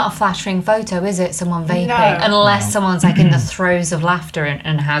 Yeah. it's not a flattering photo, is it? Someone vaping, No. unless someone's like in the throes of laughter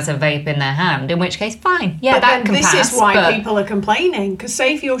and has a vape in their hand. In which case, fine. Yeah, But that then can this pass. is why but people are complaining. Because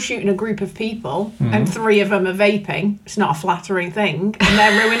say if you're shooting a group of people and 3 of them are vaping, it's not a flattering thing, and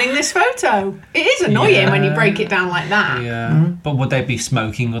they're ruining this photo. It is annoying when you break it down like that. Yeah. But would they be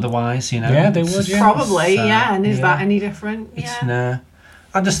smoking otherwise? Yeah, they It's would, just- yeah. Probably, So, yeah. And is yeah. that any different? It's Yeah. nah.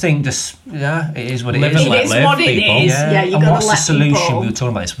 I just think it is what it Live is. and let It is live, what it people. is. Yeah, you and gotta what's let the solution? people- We were talking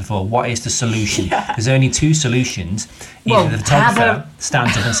about this before. What is the solution? Yeah. There's only 2 solutions. Either Well, the photographer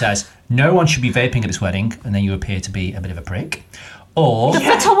stands up and says, no one should be vaping at this wedding, and then you appear to be a bit of a prick. Or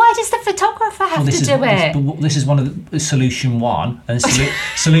why does the photographer have to do it? This is one of the solution 1, and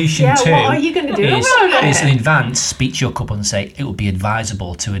solution Yeah, 2 what are you gonna do is, about it? is in advance speak to your couple and say it would be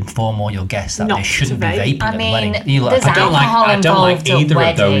advisable to inform all your guests that Not they shouldn't to be vape. vaping I at the mean, wedding. there's alcohol I don't like involved at either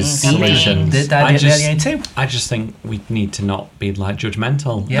of those weddings. I mean, solutions. They're the only 2. I just think we need to not be like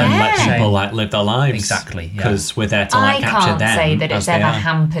judgmental Yeah. and let Yeah. people like live their lives. Exactly, yeah. Because we're there to I like capture can't them say that as it's they ever are.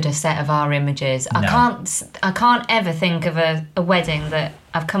 hampered a set of our images. No. I can't ever think of a wedding that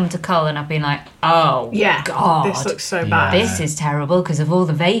I've come to cull and I've been like, oh Yeah. God, This looks so Yeah. bad. this is terrible because of all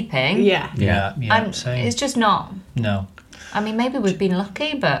the vaping. Yeah. Yeah, And same. it's just not. No, I mean, maybe we've been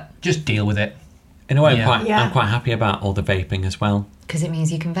lucky, but just deal with it. In a way, Yeah. I'm quite happy about all the vaping as well. because it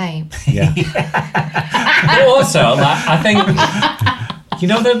means you can vape. Yeah. But also, like, I think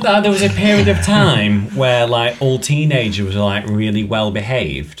that there was a period of time where like all teenagers were like really well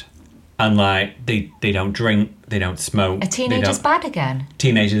behaved, and like they don't drink, they don't smoke. A teenager's bad again.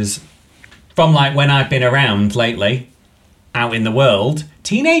 Teenagers, from like when I've been around lately, out in the world,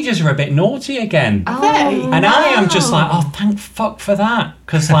 teenagers are a bit naughty again. They? And I am just like, oh, thank fuck for that.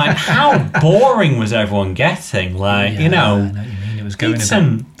 Because, like, how boring was everyone getting? Like, I know what you mean. It was going a It's,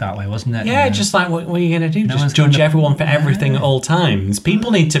 bit that way, wasn't it? yeah, just like, what are you going to do? No Just one's judge gonna- everyone for everything at all times? People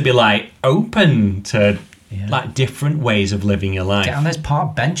need to be, like, open to, Yeah. like, different ways of living your life. Get on those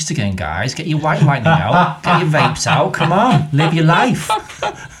park benches again, guys. Get your white lightning out. Get your vapes out. Come on, live your life.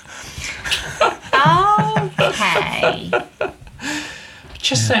 Oh, Okay.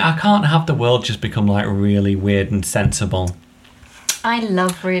 Just say I can't have the world just become like really weird and sensible. I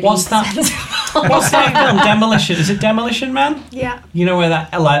love really What's that? sensible. What's that film? Demolition? Is it Demolition Man? Yeah. You know where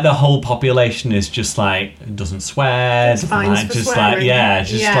that like the whole population is just like doesn't swear, It's fines like for just swearing. like yeah,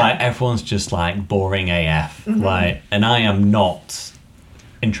 just Yeah. like everyone's just like boring AF, like, and I am not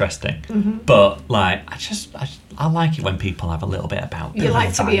interesting, but like I like it when people have a little bit about them. You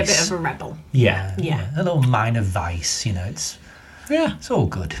like to be a vice. bit of a rebel. Yeah, Yeah. A little minor vice, you know, it's all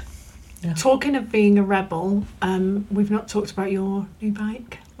good. Talking of being a rebel, we've not talked about your new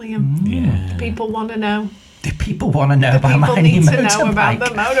bike, Liam. yeah. People want to know. Do people want to know about People my new need to know about the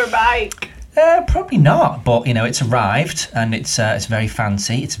motorbike? motorbike. Probably not, but you know, it's arrived and it's very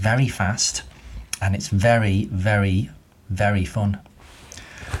fancy, it's very fast, and it's very, very, very fun.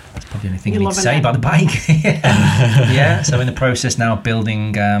 That's probably the only thing I You're need to loving say it. about the bike. Yeah, so in the process now of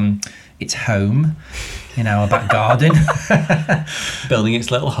building its home in our back garden. Building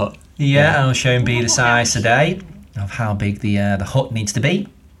its little hut. Yeah, and I'll show him B the size today of how big the hut needs to be.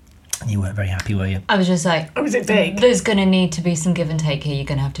 You weren't very happy, were you? I was just like, Oh, is it big? there's going to need to be some give and take here. You're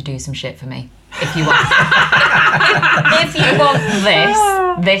going to have to do some shit for me. If you want. If you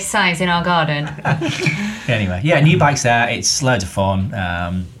want this size in our garden. Anyway, yeah, new bike's there. It's loads of fun.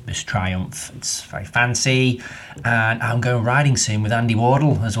 This Triumph, it's very fancy. And I'm going riding soon with Andy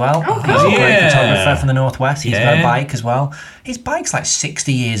Wardle as well. Oh, He's a cool. great Yeah. photographer from the Northwest. He's got a Yeah. bike as well. His bike's like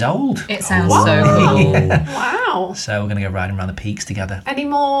 60 years old. It sounds so cool. Wow. So we're going to go riding around the peaks together. Any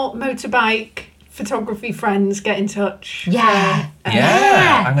more motorbike photography friends get in touch? Yeah.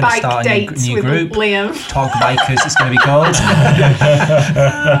 Yeah, I'm going to Bike start a dates new with group. Liam. Tog Bikers, it's going to be called.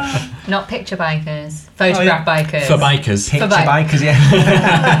 Not picture bikers. Photograph bikers. For bikers. Picture bike. Bikers,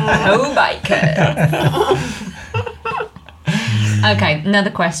 yeah. Oh, bikers. Okay,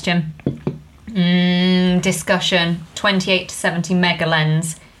 another question. Discussion. 28 to 70 mega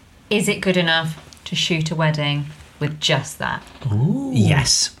lens. Is it good enough to shoot a wedding with just that?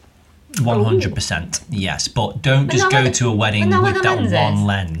 Yes. 100%. Yes, but don't just not go with to a wedding not with with the that lenses. one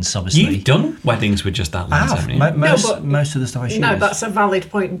lens, obviously. You've done weddings with just that I lens, have. haven't you? Most, but- most of the stuff I shoot No, is- that's a valid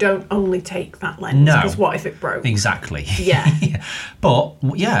point. Don't only take that lens. No. Because what if it broke? Exactly. Yeah. But,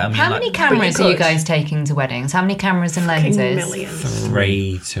 yeah, I mean... How like, many cameras are you could. guys taking to weddings? How many cameras and Fucking lenses? millions.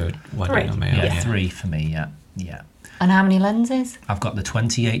 3 to wedding Three. on me. Yeah, Yeah. 3 for me, yeah. And how many lenses? I've got the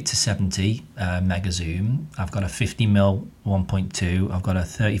 28 to 70 mega zoom. I've got a 50mm 1.2. I've got a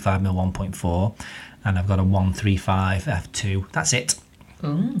 35mm 1.4. And I've got a 135 f2. That's it.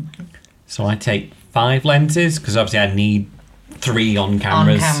 So I take 5 lenses because obviously I need 3 on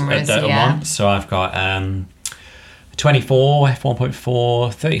cameras, at yeah. once. So I've got 24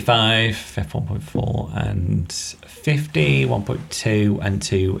 f1.4, 35 f1.4, and 50 1.2, and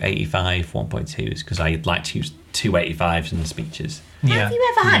 2 85 1.2s because I like to use 2 85s in speeches. Yeah. Have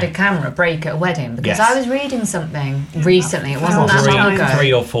you ever had a camera break at a wedding? Because Yes. I was reading something recently, it wasn't that Three- long ago,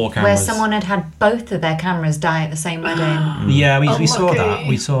 3 or 4 where cameras. someone had both of their cameras die at the same wedding. Yeah, we saw Unlucky. that.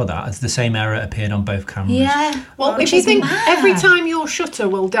 We saw that. It's the same error appeared on both cameras. Yeah. Well, which if you is think mad. every time your shutter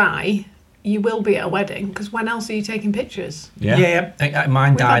will die, you will be at a wedding. Because when else are you taking pictures? Yeah.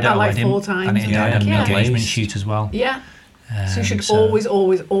 Mine We've died had that at a like wedding. 4 times. And it Yeah. died at an Yeah. engagement Glazed. shoot as well. Yeah. So you should so-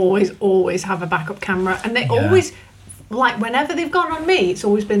 always have a backup camera. And they always, like, whenever they've gone on me, it's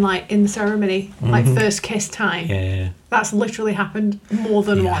always been like in the ceremony, like first kiss time. Yeah. That's literally happened more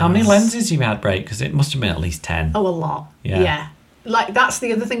than once. How many lenses have you had break? Because it must have been at least 10. Oh, a lot. Yeah. Yeah. Like, that's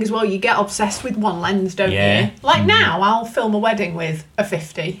the other thing as well. You get obsessed with one lens, don't Yeah. you? Like, now I'll film a wedding with a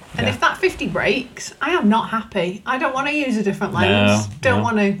 50. And Yeah. if that 50 breaks, I am not happy. I don't want to use a different lens. Don't no.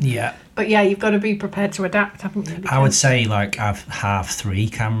 want to. Yeah. But yeah, you've got to be prepared to adapt, haven't you? I would Because- say like have 3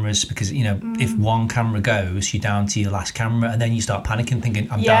 cameras because you know if one camera goes, you're down to your last camera, and then you start panicking, thinking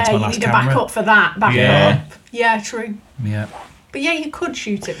I'm down Yeah, to my you last need a camera. backup for that. Backup. Yeah. Yeah, true. Yeah, But yeah, you could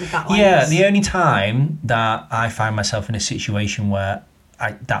shoot it with that lens. yeah. The only time that I find myself in a situation where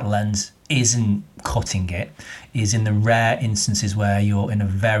that lens isn't cutting it is in the rare instances where you're in a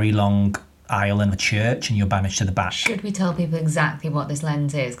very long aisle in a church and you're banished to the back. Should we tell people exactly what this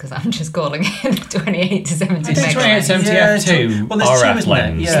lens is? Because I'm just calling it the 28 to 70 Is it mega 28 lens. 70 Yeah, f2 well, there's two, RF isn't there?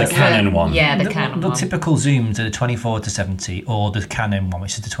 lens, Yeah. the Canon one? Yeah, the Canon The one. typical zooms are the 24 to 70 or the Canon one,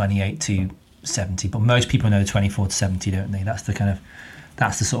 which is the 28 to 70. But most people know the 24 to 70, don't they? That's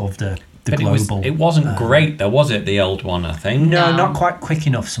the sort of the But global. it wasn't great though, was it? The old one, I think. No, No. not quite quick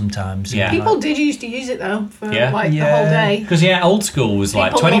enough sometimes. Yeah. People did used to use it though for Yeah. like the Yeah. whole day. Because old school was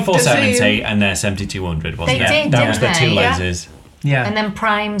like People loved to 2470 zoom. and their 7200, wasn't They it? did, That was the didn't 2 they? lenses. Yeah. And then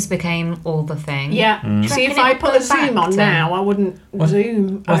primes became all the thing. Yeah. See, if I put a zoom on now, I wouldn't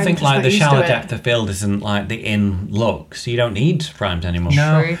zoom. Well, I think just like not the used to shallow it. depth of field isn't like the in look, so you don't need primes anymore.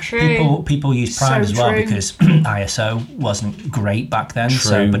 No, True. people use prime So as well true. because ISO wasn't great back then.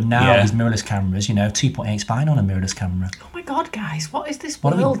 So, True, but now yeah. these mirrorless cameras, 2.8 is fine on a mirrorless camera. Oh my god, guys, what is this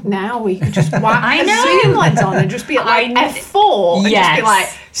What are we- world now where you can just whack I a know. zoom lens on and just be at like I know. F4 and just Yes. be like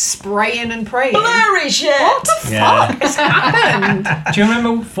spraying and praying? Blurry shit. What the Yeah. fuck has happened? Do you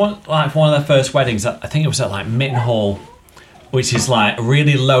remember one of the first weddings? I think it was at like Mitten Hall, which is like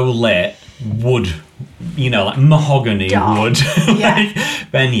really low lit wood, like mahogany Dark. wood Yeah. like,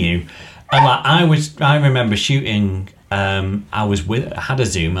 venue, and like I remember shooting. I had a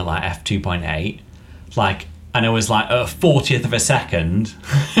zoom at like f2.8, like. And it was like a 40th of a second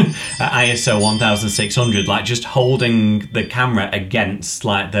at ISO 1600, like just holding the camera against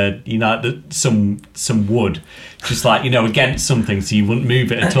like some wood, just like against something, so you wouldn't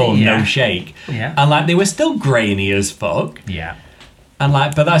move it at all, Yeah. no shake. Yeah. And like they were still grainy as fuck, Yeah. and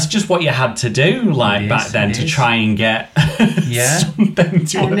like, but that's just what you had to do, like It back is, then it to is. try and get Yeah. something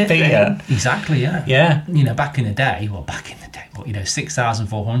to Anything. appear. Exactly, yeah. Yeah. Back in the day, but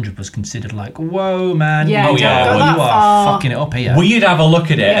 6,400 was considered like, whoa, man. Yeah, don't go you that are far. fucking it up here. Well, you'd have a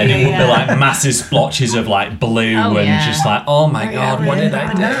look at it and it would yeah. be like massive splotches of like blue Oh, and yeah. just like, oh my yeah, god, what really did I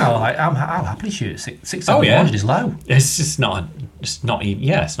bad. do? now, I'll happily shoot 6,400 Oh, yeah. is low. It's just not. It's not.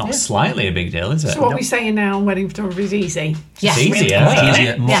 Yeah, it's not slightly a big deal, is it? So what we saying now, wedding photography is easy. Yes. It's easier.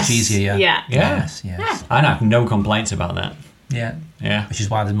 Much Yes. easier, yeah. Yeah. Yeah. Yes. I have no complaints about that. Yeah. Yeah, Which is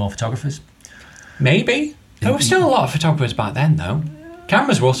why there's more photographers. maybe there were still a lot of photographers back then, though.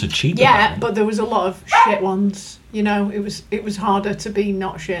 Cameras were also cheaper. back Yeah, then. but there was a lot of shit ones. It was harder to be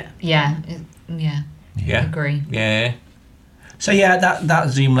not shit. Yeah. yeah, Agree. yeah. So yeah, that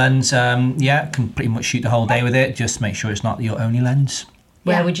zoom lens, can pretty much shoot the whole day with it. Just make sure it's not your only lens.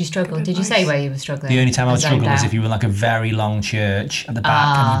 Where Yeah, would you struggle? good Did you say advice. where you were struggling? The only time I would zoned struggle is out? if you were in like a very long church at the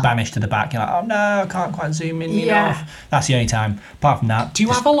back and you banish to the back. You're like, oh no, I can't quite zoom in Yeah. enough. That's the only time. Apart from that, Do you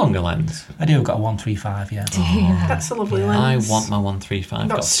have a longer lens? I do. I've got a 135. Yeah. That's a lovely I lens. want my 135.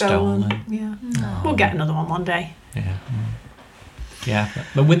 Got Got stolen. Yeah. We'll get another one day. Yeah. Yeah,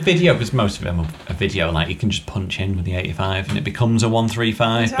 but with video, because most of them are video, like you can just punch in with the 85 and it becomes a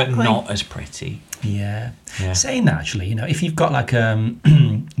 135, Exactly. but not as pretty. Yeah. Yeah. Saying that, actually, if you've got like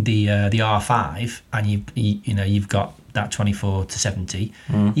the R5 and you've got that 24 to 70,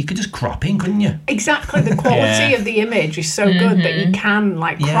 you could just crop in, couldn't you? Exactly. The quality Yeah. of the image is so good that you can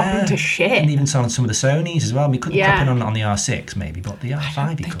crop into shit. And even on some of the Sonys as well. We couldn't crop Yeah. in on the R6 maybe, but the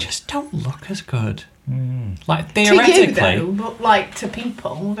R5 you They could. just don't look as good. Like To you theoretically, though, but like to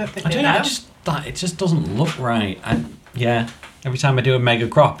people, I don't think I they don't know. It just doesn't look right. Yeah. Every time I do a mega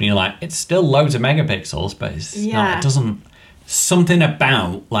crop, and you're like, it's still loads of megapixels, but it's not. Yeah. It doesn't. Something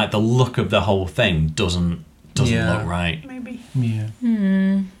about like the look of the whole thing doesn't Yeah. look right. Maybe. Yeah.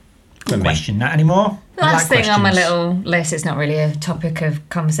 For me. Question that anymore? I Last like thing on my questions. little list, it's not really a topic of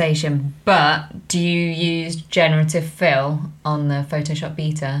conversation, but do you use generative fill on the Photoshop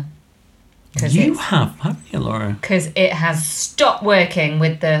beta? You have, haven't you, Laura? Because it has stopped working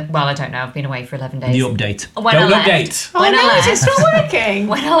with the... Well, I don't know. I've been away for 11 days. The update. When Don't I left, update. Oh When no, I is it left, still working?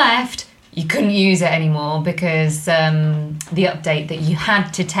 when I left, you couldn't use it anymore because the update that you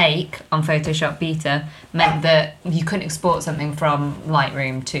had to take on Photoshop beta meant that you couldn't export something from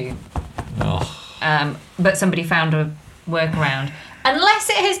Lightroom to... Oh, but somebody found a workaround. Unless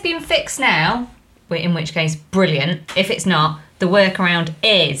it has been fixed now, in which case, brilliant. If it's not, the workaround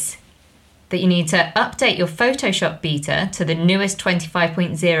is that you need to update your Photoshop beta to the newest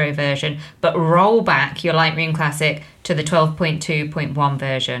 25.0 version, but roll back your Lightroom Classic to the 12.2.1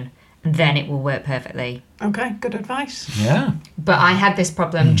 version. And then it will work perfectly. Okay, good advice. yeah. But I had this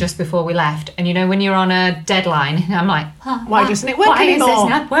problem just before we left. And when you're on a deadline, I'm like, Why doesn't it work why is anymore? this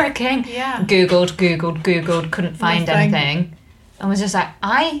not working? Yeah. Googled, couldn't find Nothing. anything. And was just like,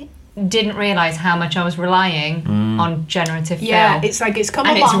 I didn't realise how much I was relying on generative fill. Yeah, it's like it's come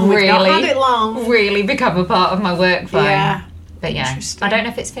and along. it's We've not had really, it long. really become a part of my workflow. Yeah. But yeah, Interesting. I don't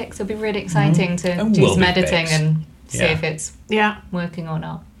know if it's fixed. It'll be really exciting to It do will some be editing fixed. and see Yeah. if it's Yeah. working or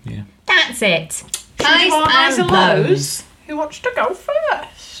not. Yeah. That's it. Should we do our highs and lows? Who wants to go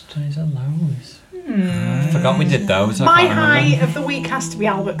first? Highs and lows. Forgot we did those. I My can't high remember. of the week has to be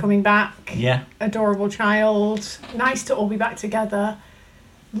Albert coming back. Yeah. Adorable child. Nice to all be back together.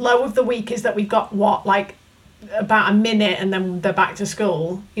 Low of the week is that we've got about a minute and then they're back to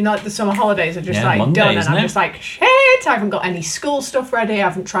school. Like the summer holidays are just Yeah, Monday, done, and isn't I'm it? just like, shit, I haven't got any school stuff ready. I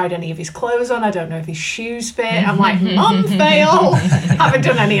haven't tried any of his clothes on. I don't know if his shoes fit. I'm like, mum, fail. Haven't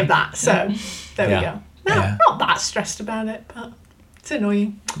done any of that. So there we Yeah. go. No, Yeah. not that stressed about it, but It's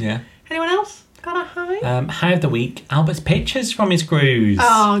annoying. Yeah. Anyone else got a high? High of the week, Albert's pictures from his cruise.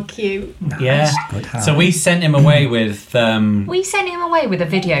 Oh, cute. Yeah. Good high. So we sent him away with... We sent him away with a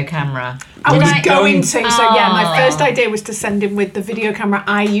video camera. I was I- going to. So yeah, my Oh. first idea was to send him with the video camera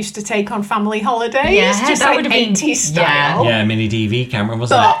I used to take on family holidays. Yeah, just that like would've been- 80s style. yeah, mini DV camera,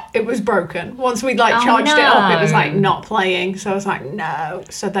 wasn't But it was broken. Once we'd like Oh, charged it up, it was no. like not playing. So I was like, no.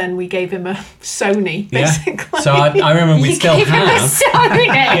 So then we gave him a Sony, it? Yeah. basically. So I remember we You still gave him a have... Sony.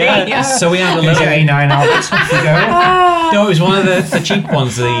 Yeah. So we had a Here's little... 89 Alberts, off you go. No, it was one of the cheap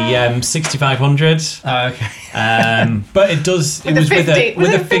ones, the 6500. Oh, okay. But it does. With It was a 50 with a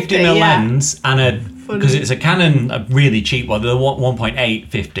with a 50 50, mm yeah. lens and a because it's a Canon, a really cheap one, the 1.8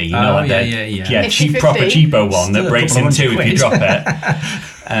 50. You know, Oh, like yeah, the yeah. cheap 50. proper cheapo one Still that a breaks couple in of two if £100. you drop it.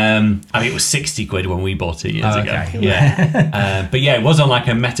 I mean, it was 60 quid when we bought it years Oh, ago. okay. Yeah, but yeah, it was on like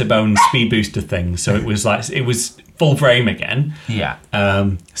a Metabone speed booster thing, so it was full frame again. Yeah.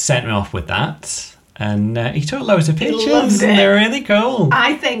 Sent me off with that, and he took loads of loved pictures, it. and they're really cool.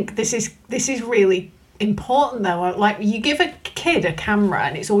 I think this is really important though. Like you give a kid a camera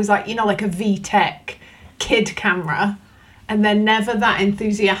and it's always like, you know, like a VTech kid camera, and they're never that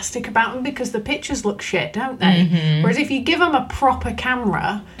enthusiastic about them because the pictures look shit, don't they? Whereas if you give them a proper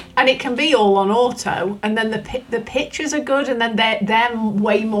camera and it can be all on auto, and then the pictures are good, and then they're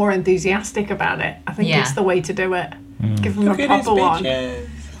way more enthusiastic about it. I think Yeah. it's the way to do it. Give them Look a at his proper one. pictures.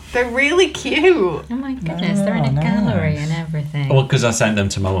 They're really cute. Oh my goodness, they're in a Oh, gallery nice. and everything. Well, because I sent them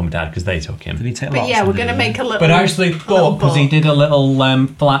to my mum and dad because they took him. Did he take But lots yeah, of we're them, going to yeah? make a little. But I actually thought, because he book. did a little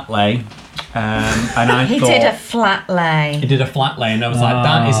flat lay, and I He thought did a flat lay. he did a flat lay, and I was like,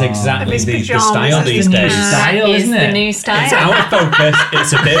 that is Oh. exactly His the pyjamas style is these the days. new style, Is isn't the it? new It's style. out of focus.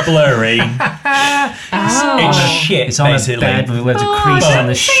 It's a bit blurry. It's shit, It's on basically. a bed with loads of creases on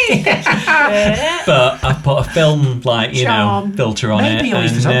the sheet. But I've put a film, Charm. filter on Maybe it. all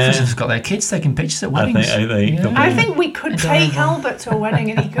these and, photographers have got their kids taking pictures at I weddings. think I think we could take Adorable. Albert to a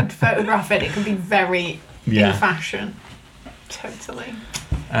wedding and he could photograph it. It could be very Yeah. in fashion. Totally.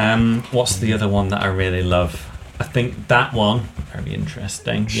 What's the other one that I really love? I think that one very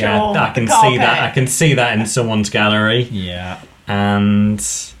interesting. Sure, yeah, I the can see that. carpet. I can see that in someone's gallery, Yeah. and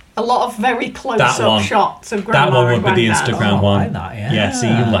A lot of very That close-up one. shots of that grandma one would and be the granddad. Instagram Oh, I one. like that, yeah. Yeah, see,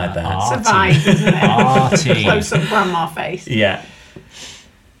 you like that. It's a Arty. vibe, isn't it? Arty. Close-up grandma face. Yeah,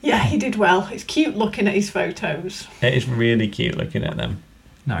 Yeah, he did well. It's cute looking at his photos. it is really cute looking at them.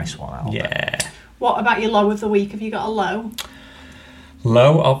 Nice one, Albert. Yeah. What about your low of the week? Have you got a low?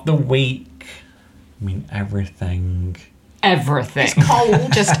 Low of the week. I mean, everything. Everything. It's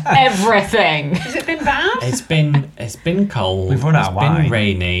cold. Just everything. Has it been bad? It's been cold. We've run out of It's been wine.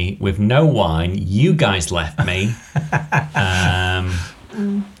 rainy with no wine. You guys left me.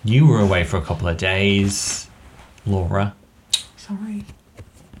 You were away for a couple of days, Laura. Sorry.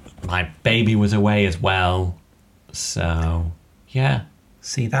 My baby was away as well. So yeah.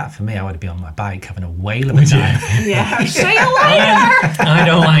 See, that for me, I would be on my bike having a whale of a time. Yeah. See you later. I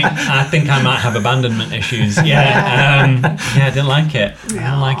don't like. I think I might have abandonment issues. Yeah. I didn't like it. I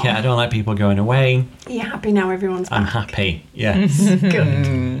don't like it. I don't like people going away. Are you happy now? Everyone's I'm back. happy. Yes.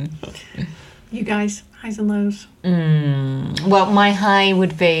 Good. You guys, highs and lows. Well, my high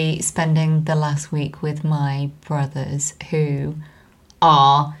would be spending the last week with my brothers, who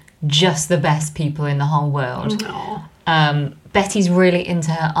are just the best people in the whole world. Aw. Betty's really into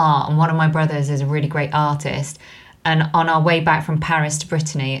her art, and one of my brothers is a really great artist. And on our way back from Paris to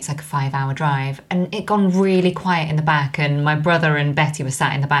Brittany, it's like a 5-hour drive, and it gone really quiet in the back, and my brother and Betty were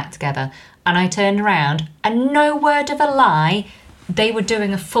sat in the back together, and I turned around, and no word of a lie, they were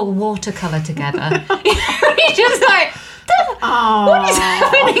doing a full watercolour together. It's just like, what is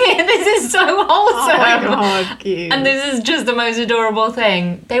happening here? This is so wholesome. Oh my god, cute. And this is just the most adorable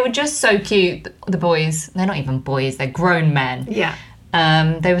thing. They were just so cute, the boys. They're not even boys, they're grown men. Yeah.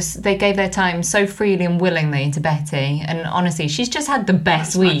 They gave their time so freely and willingly to Betty, and honestly, she's just had the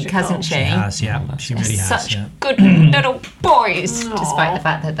best That's week, magical. hasn't she? She has, yeah. She really has, Such yeah. good little boys, Aw. despite the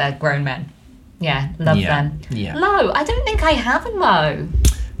fact that they're grown men. Yeah, love Yeah, them. yeah. Low, I don't think I have a low.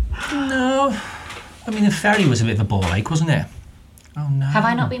 No. I mean, the ferry was a bit of a ball ache, wasn't it? Oh, no. Have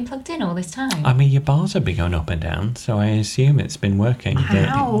I not been plugged in all this time? I mean, your bars have been going up and down, so I assume it's been working.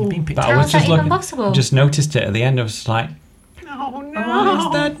 How? You've been picked But up. I was How's just that even looking, possible? just noticed it at the end. I was just like, Oh no. why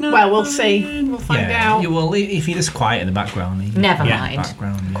is that not Well, we'll see. We'll find Yeah, out. you will, if you're just quiet in the background. you can- Never Yeah. mind.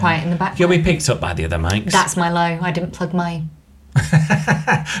 Background, yeah. Quiet in the back. you'll be picked up by the other mics. That's my low. I didn't plug my. What's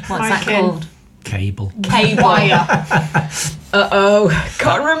that Mic in. called? Cable. Cable. Wire. Uh-oh.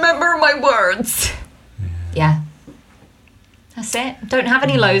 Can't remember my words. Yeah. That's it. Don't have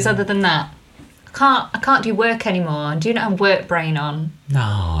any lows other than that. I can't do work anymore. Do you not have work brain on?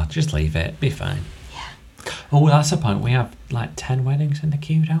 No, just leave it. Be fine. Yeah. Oh, that's the point. We have like 10 weddings in the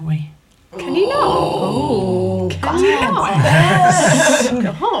queue, don't we? Can you not? Oh, Can you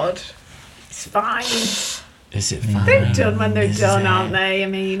not? God. It's fine. Is it fine? They're done when they're done, aren't they? I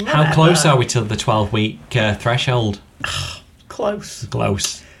mean, How whatever. close are we to the 12-week threshold? Close.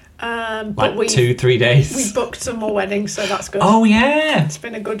 Close. But Like 2-3 days. we booked some more weddings, so that's good. Oh, yeah. It's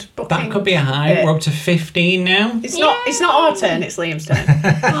been a good booking. That could be a high. bit. We're up to 15 now. It's not our turn, it's Liam's turn.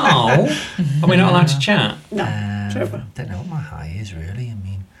 Oh. Are we not allowed to chat? No. I Trevor. don't know what my high is really. I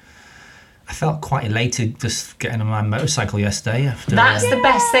mean, I felt quite elated just getting on my motorcycle yesterday. After That's the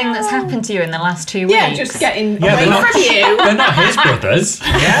best thing that's happened to you in the last 2 weeks. Yeah, just getting Yeah, away they're not- from you. They're not his brothers.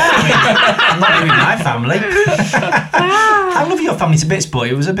 I'm not even my family. I love your family to bits, but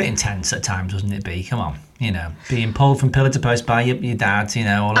it was a bit intense at times, wasn't it, B? Come on, being pulled from pillar to post by your dad,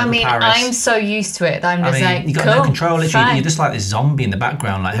 all over Paris. I'm so used to it that I'm just like, you got cool, no control. Literally, fine. you're just like this zombie in the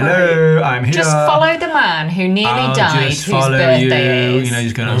background, like, hello, I'm here. Just follow the man who nearly I'll died, just whose follow birthday you. it is.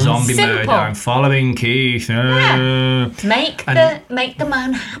 Just going on zombie mode. Simple. I'm following Keith. Make the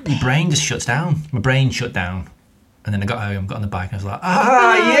man happy. My brain just shuts down. My brain shut down. And then I got home, got on the bike, and I was like,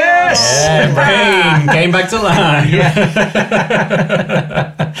 yes! Yeah, brain came back to life.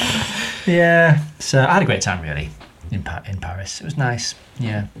 Yeah. So I had a great time, really, in Paris. It was nice.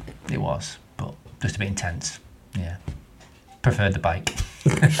 Yeah, it was. But just a bit intense. Yeah. Preferred the bike.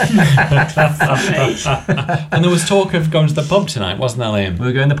 And there was talk of going to the pub tonight, wasn't there, Liam?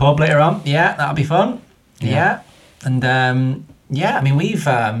 We're going to the pub later on. Yeah, that'll be fun. Yeah. And we've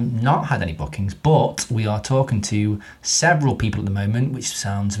not had any bookings, but we are talking to several people at the moment, which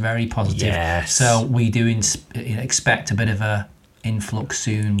sounds very positive. Yes. So we do expect a bit of a influx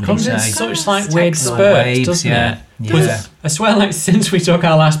soon. Would Comes you in say? such like weird Little spurts, waves, doesn't yeah. it? Yeah. 'Cause I swear, like, since we took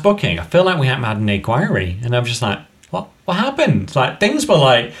our last booking, I feel like we haven't had an inquiry, and I'm just like, what happened? Like, things were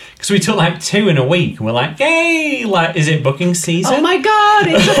like, because we took like 2 in a week, and we're like, yay! Like, is it booking season? Oh my God,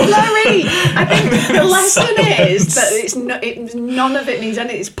 it's a flurry. I think the lesson is that none of it means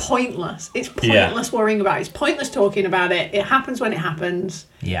anything. It's pointless. It's pointless worrying about it. It's pointless talking about it. It happens when it happens.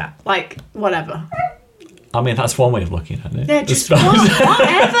 Yeah. Like, whatever. I mean, that's one way of looking at it. Yeah, just whatever.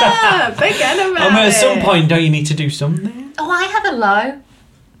 Forget about it. At some point, don't you need to do something? Oh, I have a low.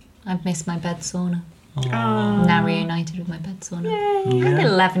 I've missed my bed sauna. Now reunited with my bed sauna. I had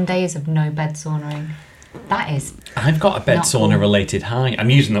 11 days of no bed saunaing. That is. I've got a bed Not sauna cool. related high. I'm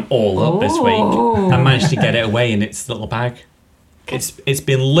using them all up this week. I managed to get it away in its little bag. It's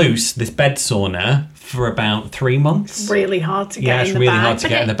been loose, this bed sauna, for about 3 months. Really hard to get Yeah, in it's the really bag. hard to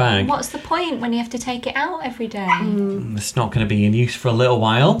get in the bag. What's the point when you have to take it out every day? It's not going to be in use for a little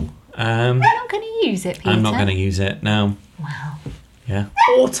while. You're not going to use it, Peter. I'm not going to use it, no. Wow. Yeah.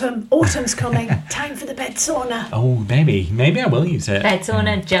 Autumn's coming. Time for the bed sauna. Oh, maybe I will use it. Bed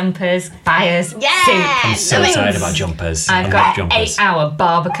sauna, jumpers, fires, I'm suits. so excited about jumpers. I I've love got jumpers. 8-hour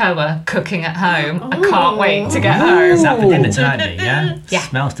barbacoa cooking at home. I can't wait to get home. Is that for dinner tonight, mate? Yeah? Yeah.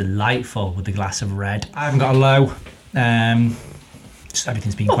 Smells delightful with a glass of red. I haven't got a low. Just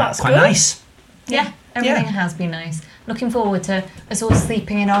everything's been quite that's quite good. nice. Yeah, everything Yeah. has been nice. Looking forward to us all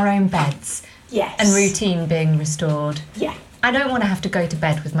sleeping in our own beds Yes. and routine being restored. Yeah. I don't want to have to go to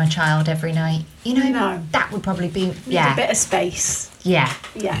bed with my child every night. No. That would probably be, Need a bit of space. yeah.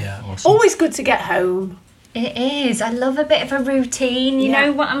 Yeah. Yeah, awesome. Always good to get home. It is. I love a bit of a routine. You Yeah.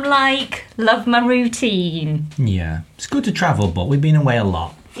 know what I'm like. Love my routine. Yeah. It's good to travel, but we've been away a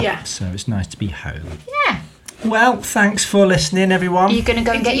lot. Yeah. So it's nice to be home. Yeah. Well, thanks for listening, everyone. Are you going to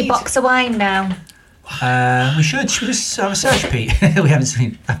go and get your Indeed. box of wine now? We should. Should we just have a search, Pete? We haven't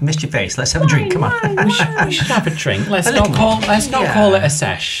seen. I've missed your face. Let's have a drink. Come on. We should have a drink. Let's A not little call one. call it a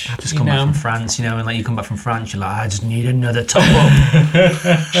sesh. I've just you come back know? from France, and like you come back from France, you're like, I just need another top up.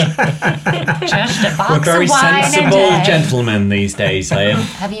 Just a box We're very of wine sensible a day. gentlemen these days, Liam.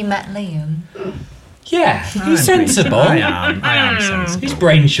 Have you met Liam? Yeah, he's sensible. I am sensible. His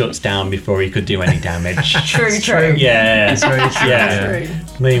brain shuts down before he could do any damage. True. Yeah, It's very true. yeah. True.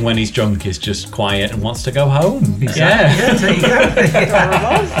 Liam, when he's drunk, is just quiet and wants to go home. Yeah, Yeah, there you go.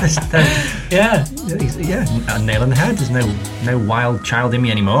 Yeah, a nail on the head. There's no wild child in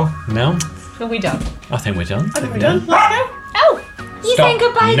me anymore. No, Are we done? I think we're done. I think we're done. Let's go. Oh, you Stop. saying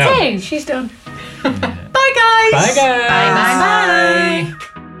goodbye No. too? She's done. Bye, guys. Bye, guys. Bye.